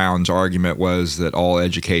 where Brown's argument was that all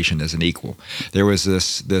education isn't equal. There was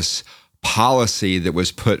this policy that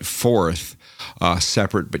was put forth,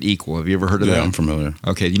 separate but equal. Have you ever heard of that? Yeah, I'm familiar.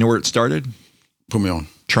 Okay, you know where it started? Put me on.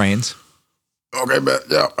 Trains. Okay, bet.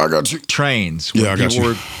 Yeah, I got you. Trains. Yeah, I got you. People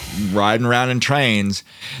were riding around in trains.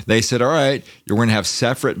 They said, all right, you're going to have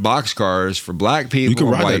separate boxcars for black people. You can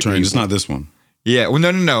ride that train. People. It's not this one. Yeah. Well,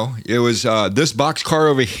 no. It was this boxcar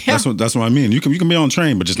over here. That's what I mean. You can be on a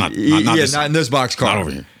train, but just not this. Not in this boxcar. Not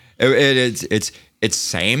over here. It's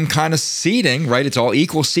same kind of seating, right? It's all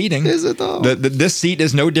equal seating. Is it though? This seat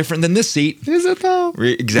is no different than this seat. Is it though?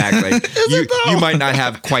 Exactly. You might not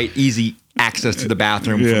have quite easy access to the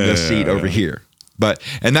bathroom from this seat over here.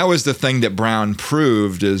 And that was the thing that Brown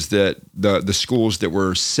proved, is that the schools that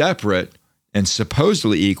were separate and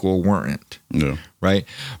supposedly equal weren't. Yeah. Right.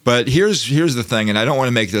 But here's the thing, and I don't want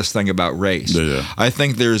to make this thing about race. Yeah. I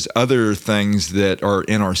think there's other things that are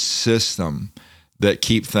in our system that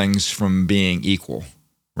keep things from being equal.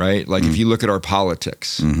 Right. Like if you look at our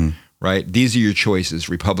politics, right, these are your choices,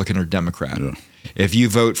 Republican or Democrat. Yeah. If you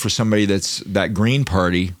vote for somebody that's that Green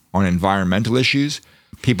Party on environmental issues,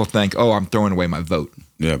 people think, oh, I'm throwing away my vote.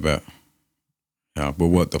 Yeah, bet. Yeah, but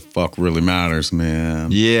what the fuck really matters, man?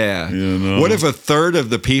 Yeah. You know? What if a third of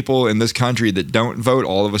the people in this country that don't vote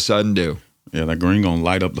all of a sudden do? Yeah, that green gonna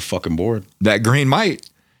light up the fucking board. That green might.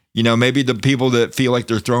 You know, maybe the people that feel like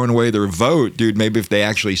they're throwing away their vote, dude, maybe if they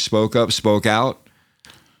actually spoke up, spoke out.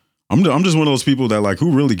 I'm just one of those people that, like,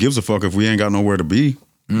 who really gives a fuck if we ain't got nowhere to be?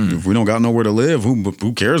 If we don't got nowhere to live,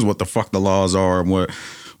 who cares what the fuck the laws are and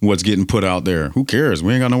what's getting put out there? Who cares?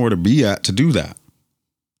 We ain't got nowhere to be at to do that.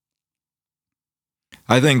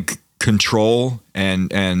 I think control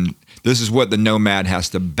and this is what the Nomad has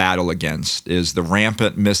to battle against, is the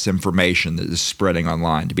rampant misinformation that is spreading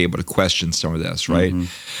online, to be able to question some of this, right?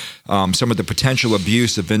 Some of the potential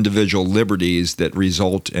abuse of individual liberties that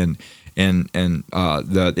result in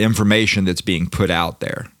the information that's being put out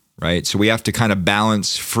there, right? So we have to kind of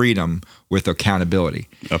balance freedom with accountability.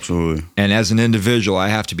 Absolutely. And as an individual, I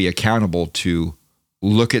have to be accountable to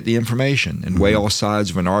look at the information and weigh all sides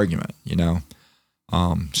of an argument, you know?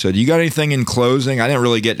 So do you got anything in closing? I didn't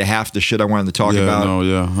really get to half the shit I wanted to talk about. I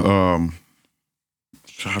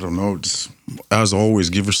don't know. Just, as always,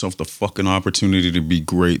 give yourself the fucking opportunity to be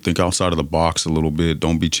great. Think outside of the box a little bit.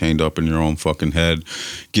 Don't be chained up in your own fucking head.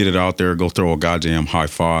 Get it out there. Go throw a goddamn high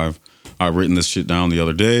five. I've written this shit down the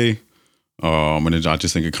other day. And I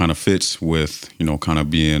just think it kind of fits with, you know, kind of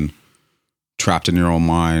being trapped in your own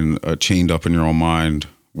mind, chained up in your own mind,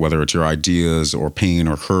 whether it's your ideas or pain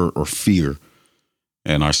or hurt or fear.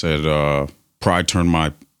 And I said, pride turned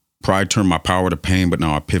my power to pain, but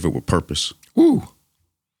now I pivot with purpose. Woo.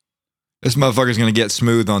 This motherfucker's gonna get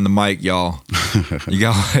smooth on the mic, y'all.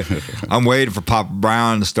 I'm waiting for Papa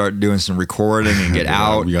Brown to start doing some recording and get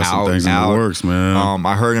out. We got some things in the works, man.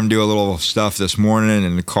 I heard him do a little stuff this morning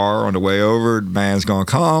in the car on the way over. Man's gonna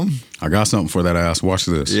come. I got something for that ass. Watch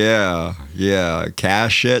this. Yeah.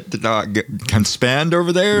 Cash shit can spend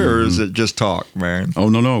over there, or is it just talk, man? Oh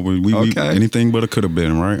no, we anything but it could have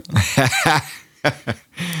been, right?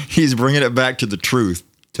 He's bringing it back to the truth.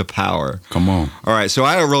 To power. Come on. All right, so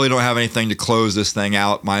I really don't have anything to close this thing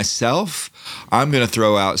out myself. I'm going to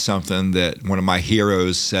throw out something that one of my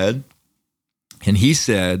heroes said. And he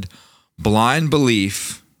said, blind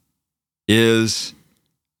belief in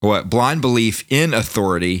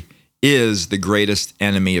authority is the greatest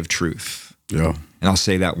enemy of truth. Yeah. And I'll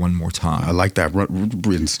say that one more time. I like that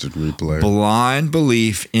instant replay. Blind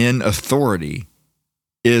belief in authority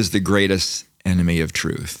is the greatest enemy of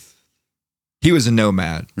truth. He was a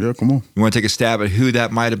nomad. Yeah, come on. You want to take a stab at who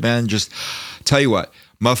that might have been? Just tell you what,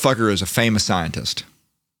 motherfucker is a famous scientist.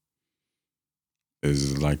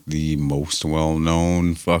 Is like the most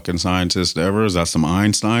well-known fucking scientist ever? Is that some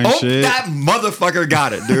Einstein shit? That motherfucker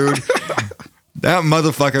got it, dude. That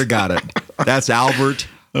motherfucker got it. That's Albert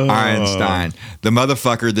Einstein. The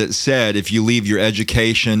motherfucker that said if you leave your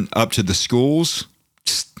education up to the schools,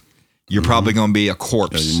 you're probably going to be a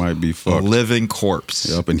corpse. Yeah, you might be fucked. A living corpse.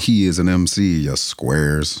 Yep, and he is an MC, you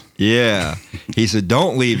squares. Yeah. He said,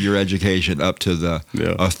 don't leave your education up to the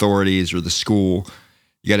authorities or the school.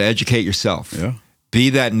 You got to educate yourself. Yeah. Be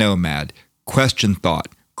that nomad. Question thought.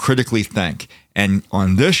 Critically think. And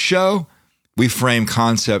on this show, we frame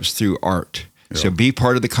concepts through art. Yeah. So be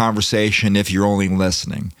part of the conversation if you're only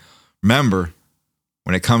listening. Remember,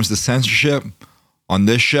 when it comes to censorship, on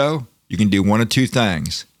this show, you can do one of two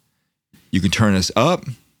things. You can turn us up,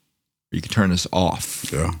 or you can turn us off.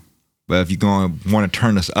 Yeah. But if you're going to want to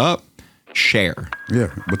turn us up, share.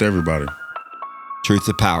 Yeah, with everybody. Truth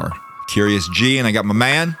to power. Kyrios G, and I got my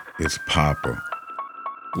man. It's Papa.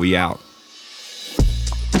 We out.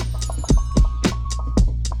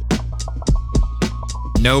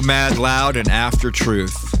 Nomad loud and after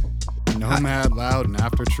truth. Nomad loud and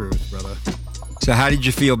after truth, brother. So how did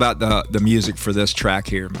you feel about the music for this track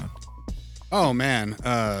here, man? Oh, man.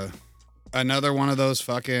 Another one of those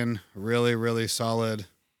fucking really, really solid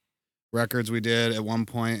records we did at one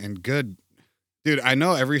point, and good. Dude, I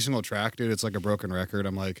know every single track, dude, it's like a broken record.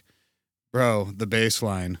 I'm like, bro, the bass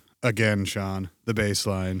line. Again, Sean, the bass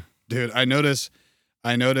line. Dude, I notice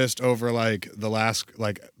I noticed over like the last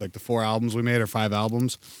like the 4 albums we made or 5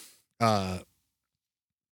 albums,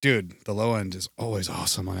 dude, the low end is always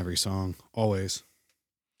awesome on every song, always.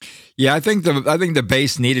 Yeah, I think the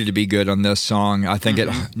bass needed to be good on this song. I think it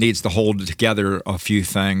needs to hold together a few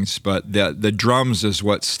things, but the drums is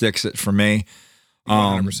what sticks it for me.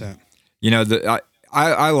 100%. You know,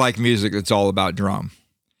 I like music that's all about drum.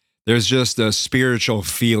 There's just a spiritual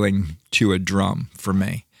feeling to a drum for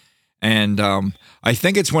me. And I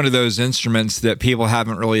think it's one of those instruments that people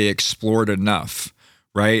haven't really explored enough,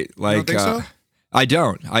 right? Like, you don't think so? I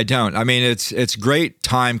don't. I mean, it's great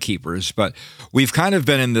timekeepers, but we've kind of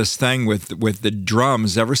been in this thing with the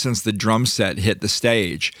drums ever since the drum set hit the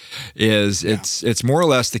stage. It's more or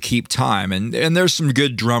less to keep time, and there's some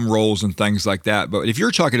good drum rolls and things like that. But if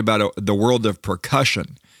you're talking about the world of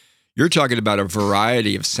percussion, you're talking about a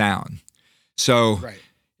variety of sound. So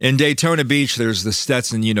in Daytona Beach, there's the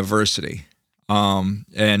Stetson University.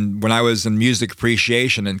 And when I was in music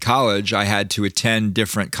appreciation in college, I had to attend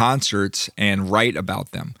different concerts and write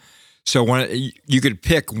about them. So when you could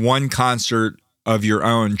pick one concert of your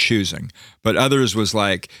own choosing, but others was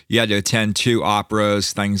like you had to attend 2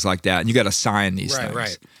 operas, things like that, and you got to sign these things.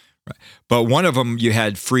 Right. But one of them, you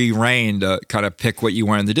had free reign to kind of pick what you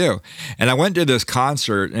wanted to do. And I went to this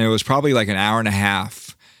concert, and it was probably like an hour and a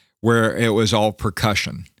half where it was all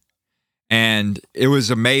percussion. And it was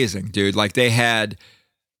amazing, dude. Like they had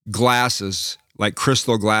glasses, like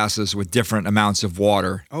crystal glasses with different amounts of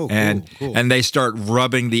water. Oh, cool, and cool. And they start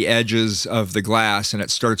rubbing the edges of the glass and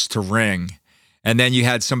it starts to ring. And then you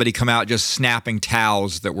had somebody come out just snapping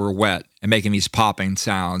towels that were wet and making these popping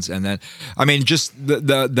sounds. And then, I mean, just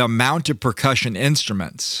the amount of percussion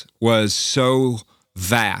instruments was so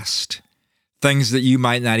vast. Things that you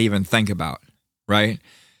might not even think about, right?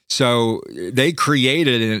 So they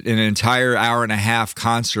created an entire hour and a half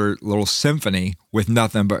concert, little symphony with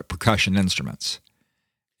nothing but percussion instruments.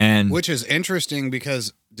 And which is interesting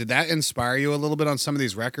because did that inspire you a little bit on some of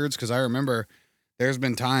these records? Because I remember there's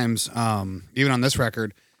been times, even on this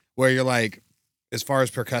record, where you're like, as far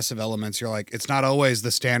as percussive elements, you're like, it's not always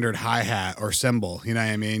the standard hi-hat or cymbal. You know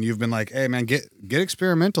what I mean? You've been like, hey man, get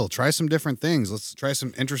experimental, try some different things. Let's try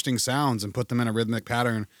some interesting sounds and put them in a rhythmic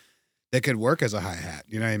pattern that could work as a hi-hat.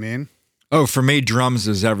 You know what I mean? Oh, for me, drums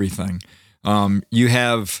is everything. You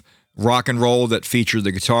have rock and roll that featured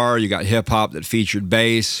the guitar. You got hip hop that featured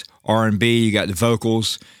bass, R&B. You got the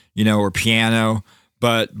vocals, you know, or piano.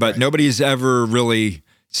 But nobody's ever really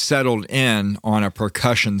settled in on a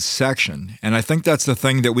percussion section. And I think that's the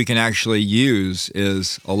thing that we can actually use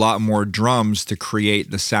is a lot more drums to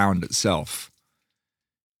create the sound itself.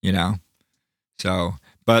 You know? So,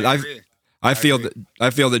 but I feel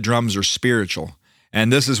that drums are spiritual,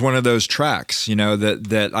 and this is one of those tracks, you know,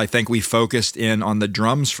 that I think we focused in on the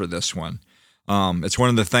drums for this one. It's one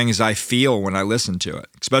of the things I feel when I listen to it,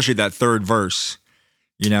 especially that third verse.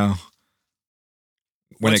 You know,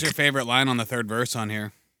 what's your favorite line on the third verse on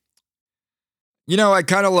here? You know, I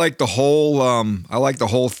kind of like the whole. I like the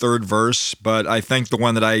whole third verse, but I think the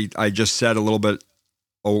one that I just said a little bit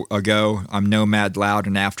ago, I'm nomad, loud,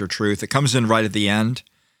 and after truth. It comes in right at the end.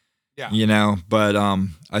 Yeah. You know, but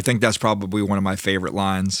I think that's probably one of my favorite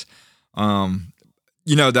lines.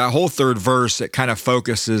 You know, that whole third verse, it kind of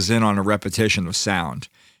focuses in on a repetition of sound.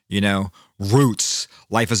 You know, roots.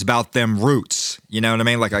 Life is about them roots. You know what I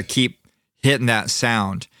mean? Like I keep hitting that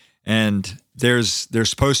sound, and there's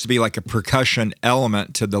supposed to be like a percussion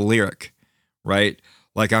element to the lyric, right?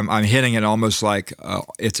 Like I'm hitting it almost like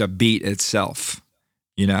it's a beat itself.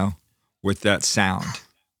 You know, with that sound.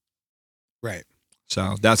 Right.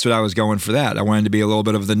 So that's what I was going for that. I wanted to be a little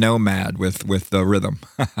bit of the nomad with the rhythm.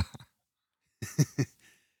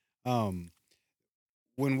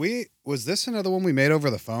 Was this another one we made over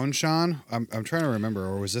the phone, Sean? I'm trying to remember,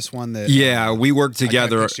 or was this one that? Yeah, we worked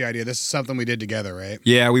together. I pitched the idea. This is something we did together, right?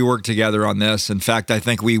 Yeah, we worked together on this. In fact, I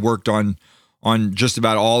think we worked on just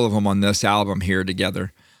about all of them on this album here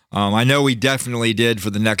together. I know we definitely did for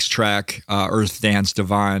the next track, Earth Dance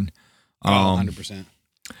Divine. 100%.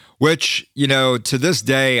 Which, you know, to this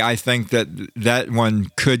day, I think that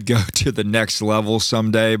one could go to the next level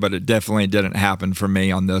someday, but it definitely didn't happen for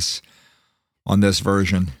me on this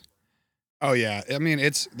version. Oh yeah, I mean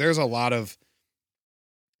there's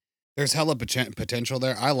hella potential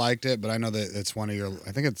there. I liked it, but I know that it's one of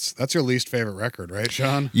that's your least favorite record, right,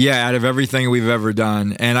 Sean? Yeah, out of everything we've ever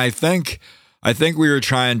done, and I think we were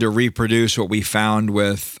trying to reproduce what we found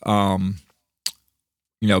with, you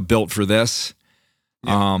know, Built for This.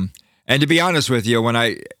 Yeah. And to be honest with you,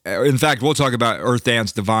 in fact, we'll talk about Earth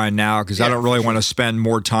Dance Divine now because I don't really want to spend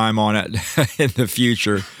more time on it in the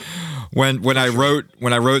future. when I wrote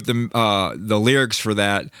the lyrics for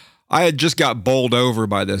that, I had just got bowled over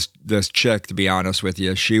by this chick, to be honest with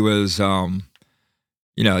you. She was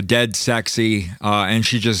dead sexy, and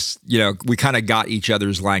she just, we kind of got each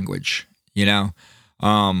other's language,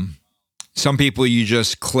 some people you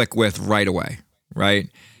just click with right away, right?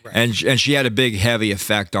 And she had a big, heavy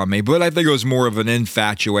effect on me. But I think it was more of an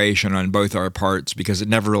infatuation on both our parts because it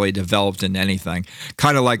never really developed into anything.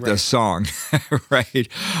 Kind of like this song, right?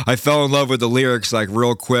 I fell in love with the lyrics like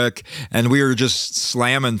real quick, and we were just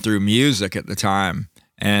slamming through music at the time.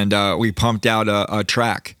 And we pumped out a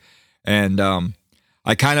track. And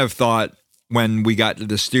I kind of thought when we got to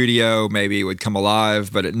the studio, maybe it would come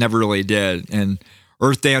alive, but it never really did. And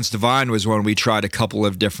Earth Dance Divine was when we tried a couple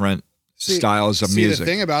of different styles of music. The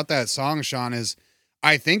thing about that song, Sean, is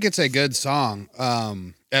I think it's a good song.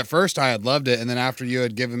 At first I had loved it, and then after you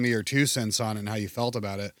had given me your 2 cents on it and how you felt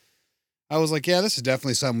about it, I was like, yeah, this is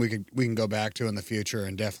definitely something we can go back to in the future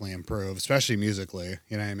and definitely improve, especially musically.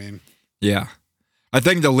 You know what I mean? Yeah. I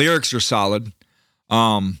think the lyrics are solid.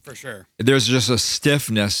 For sure. There's just a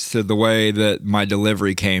stiffness to the way that my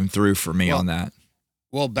delivery came through for me on that.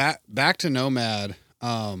 Well, back to Nomad.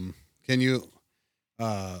 Can you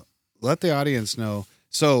let the audience know?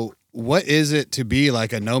 So what is it to be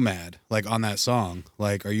like a nomad, like on that song?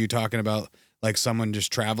 Like, are you talking about like someone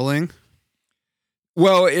just traveling?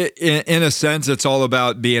 Well, in a sense, it's all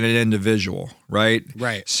about being an individual, right?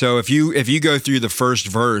 Right. So if you go through the first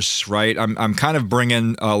verse, right, I'm kind of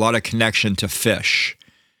bringing a lot of connection to fish,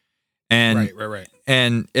 and right.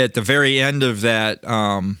 And at the very end of that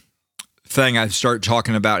thing, I start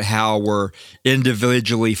talking about how we're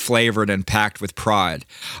individually flavored and packed with pride.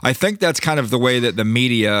 I think that's kind of the way that the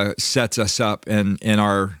media sets us up in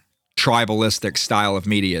our tribalistic style of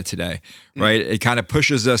media today, right? It kind of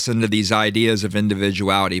pushes us into these ideas of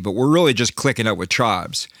individuality, but we're really just clicking up with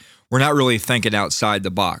tribes. We're not really thinking outside the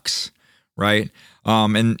box, right?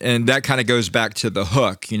 And that kind of goes back to the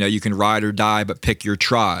hook. You can ride or die, but pick your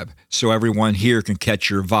tribe so everyone here can catch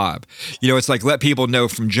your vibe. It's like let people know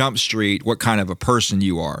from Jump Street what kind of a person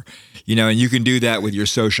you are, and you can do that with your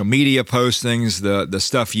social media postings, the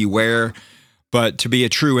stuff you wear. But to be a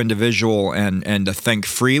true individual and to think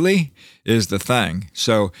freely is the thing.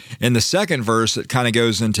 So in the second verse, it kind of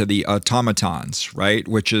goes into the automatons, right?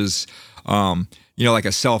 Which is, like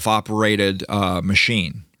a self-operated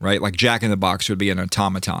machine, right? Like Jack in the Box would be an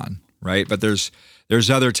automaton, right? But there's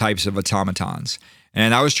other types of automatons.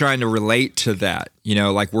 And I was trying to relate to that,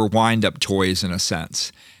 like we're wind-up toys in a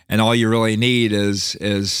sense. And all you really need is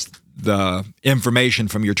the information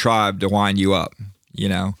from your tribe to wind you up,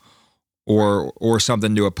 or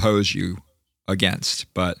something to oppose you against.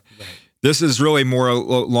 But this is really more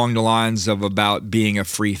along the lines of about being a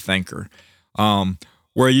free thinker,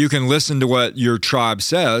 where you can listen to what your tribe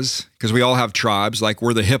says, because we all have tribes, like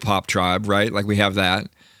we're the hip-hop tribe, right? Like we have that.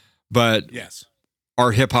 But yes,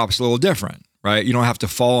 our hip-hop's a little different, right? You don't have to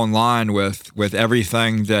fall in line with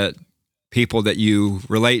everything that people that you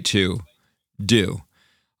relate to do.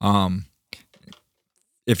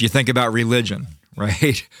 If you think about religion,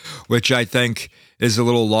 right, which I think is a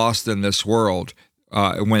little lost in this world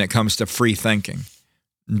when it comes to free thinking.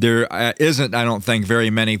 There isn't, I don't think, very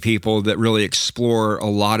many people that really explore a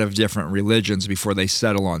lot of different religions before they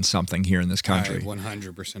settle on something here in this country. I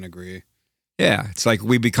 100% agree. Yeah, it's like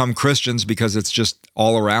we become Christians because it's just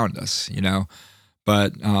all around us,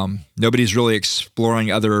 but nobody's really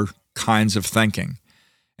exploring other kinds of thinking.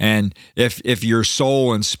 And if your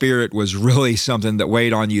soul and spirit was really something that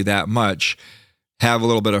weighed on you that much, have a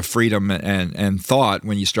little bit of freedom and thought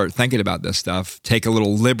when you start thinking about this stuff. Take a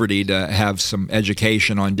little liberty to have some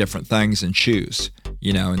education on different things and choose,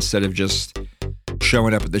 instead of just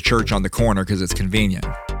showing up at the church on the corner because it's convenient.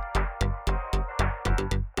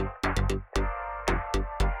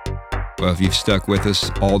 Well, if you've stuck with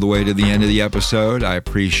us all the way to the end of the episode, I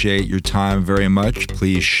appreciate your time very much.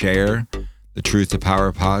 Please share the Truth to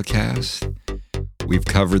Power podcast. We've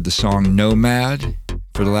covered the song Nomad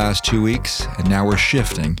for the last 2 weeks, and now we're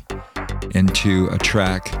shifting into a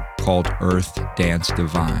track called Earth Dance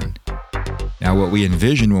Divine. Now, what we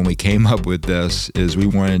envisioned when we came up with this is we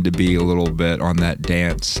wanted to be a little bit on that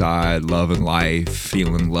dance side, love and life,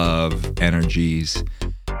 feeling love, energies,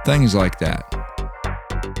 things like that.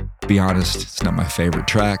 To be honest, it's not my favorite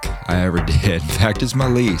track I ever did. In fact, it's my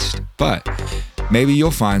least, but maybe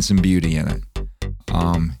you'll find some beauty in it.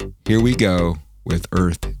 Here we go with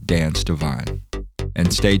Earth Dance Divine.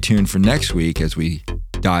 And stay tuned for next week as we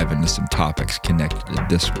dive into some topics connected to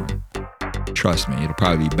this one. Trust me, it'll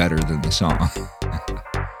probably be better than the song.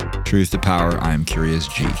 Truth to Power, I am Kyrios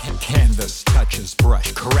G. Canvas touches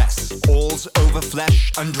brush, caress, oils over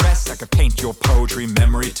flesh, undress. I could paint your poetry,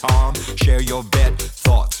 memory, Tom. Share your bed,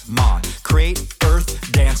 thoughts, mine. Create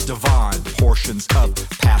earth, dance divine. Portions of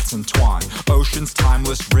paths entwine. Oceans,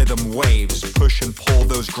 timeless rhythm waves. Push and pull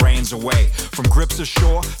those grains away. From grips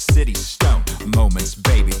ashore, city stone. Moments,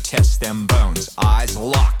 baby, test them bones. Eyes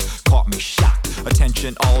locked, caught me shocked.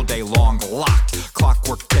 Attention all day long locked.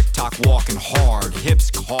 Clockwork, tick-tock, walking hard. Hips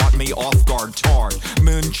caught me off guard, tarred.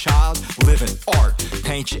 Moonchild, living art.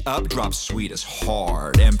 Paint you up, drop sweet as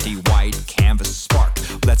hard. Empty white canvas spark.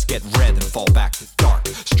 Let's get red and fall back to dark.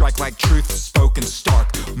 Strike like truth, spoken stark.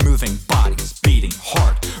 Moving bodies, beating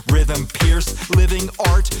heart. Rhythm pierce, living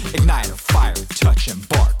art. Igniter, fire, touch and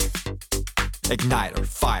bark. Igniter,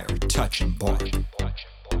 fire, touch and bark.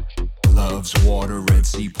 Love's water, Red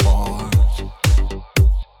Sea part.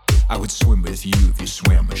 I would swim with you if you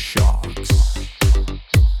swam with sharks.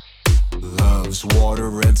 Love's water,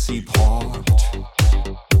 Red Sea part.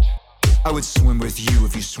 I would swim with you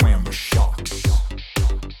if you swam with sharks.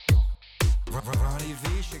 Ronnie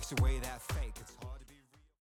V shakes away that fake.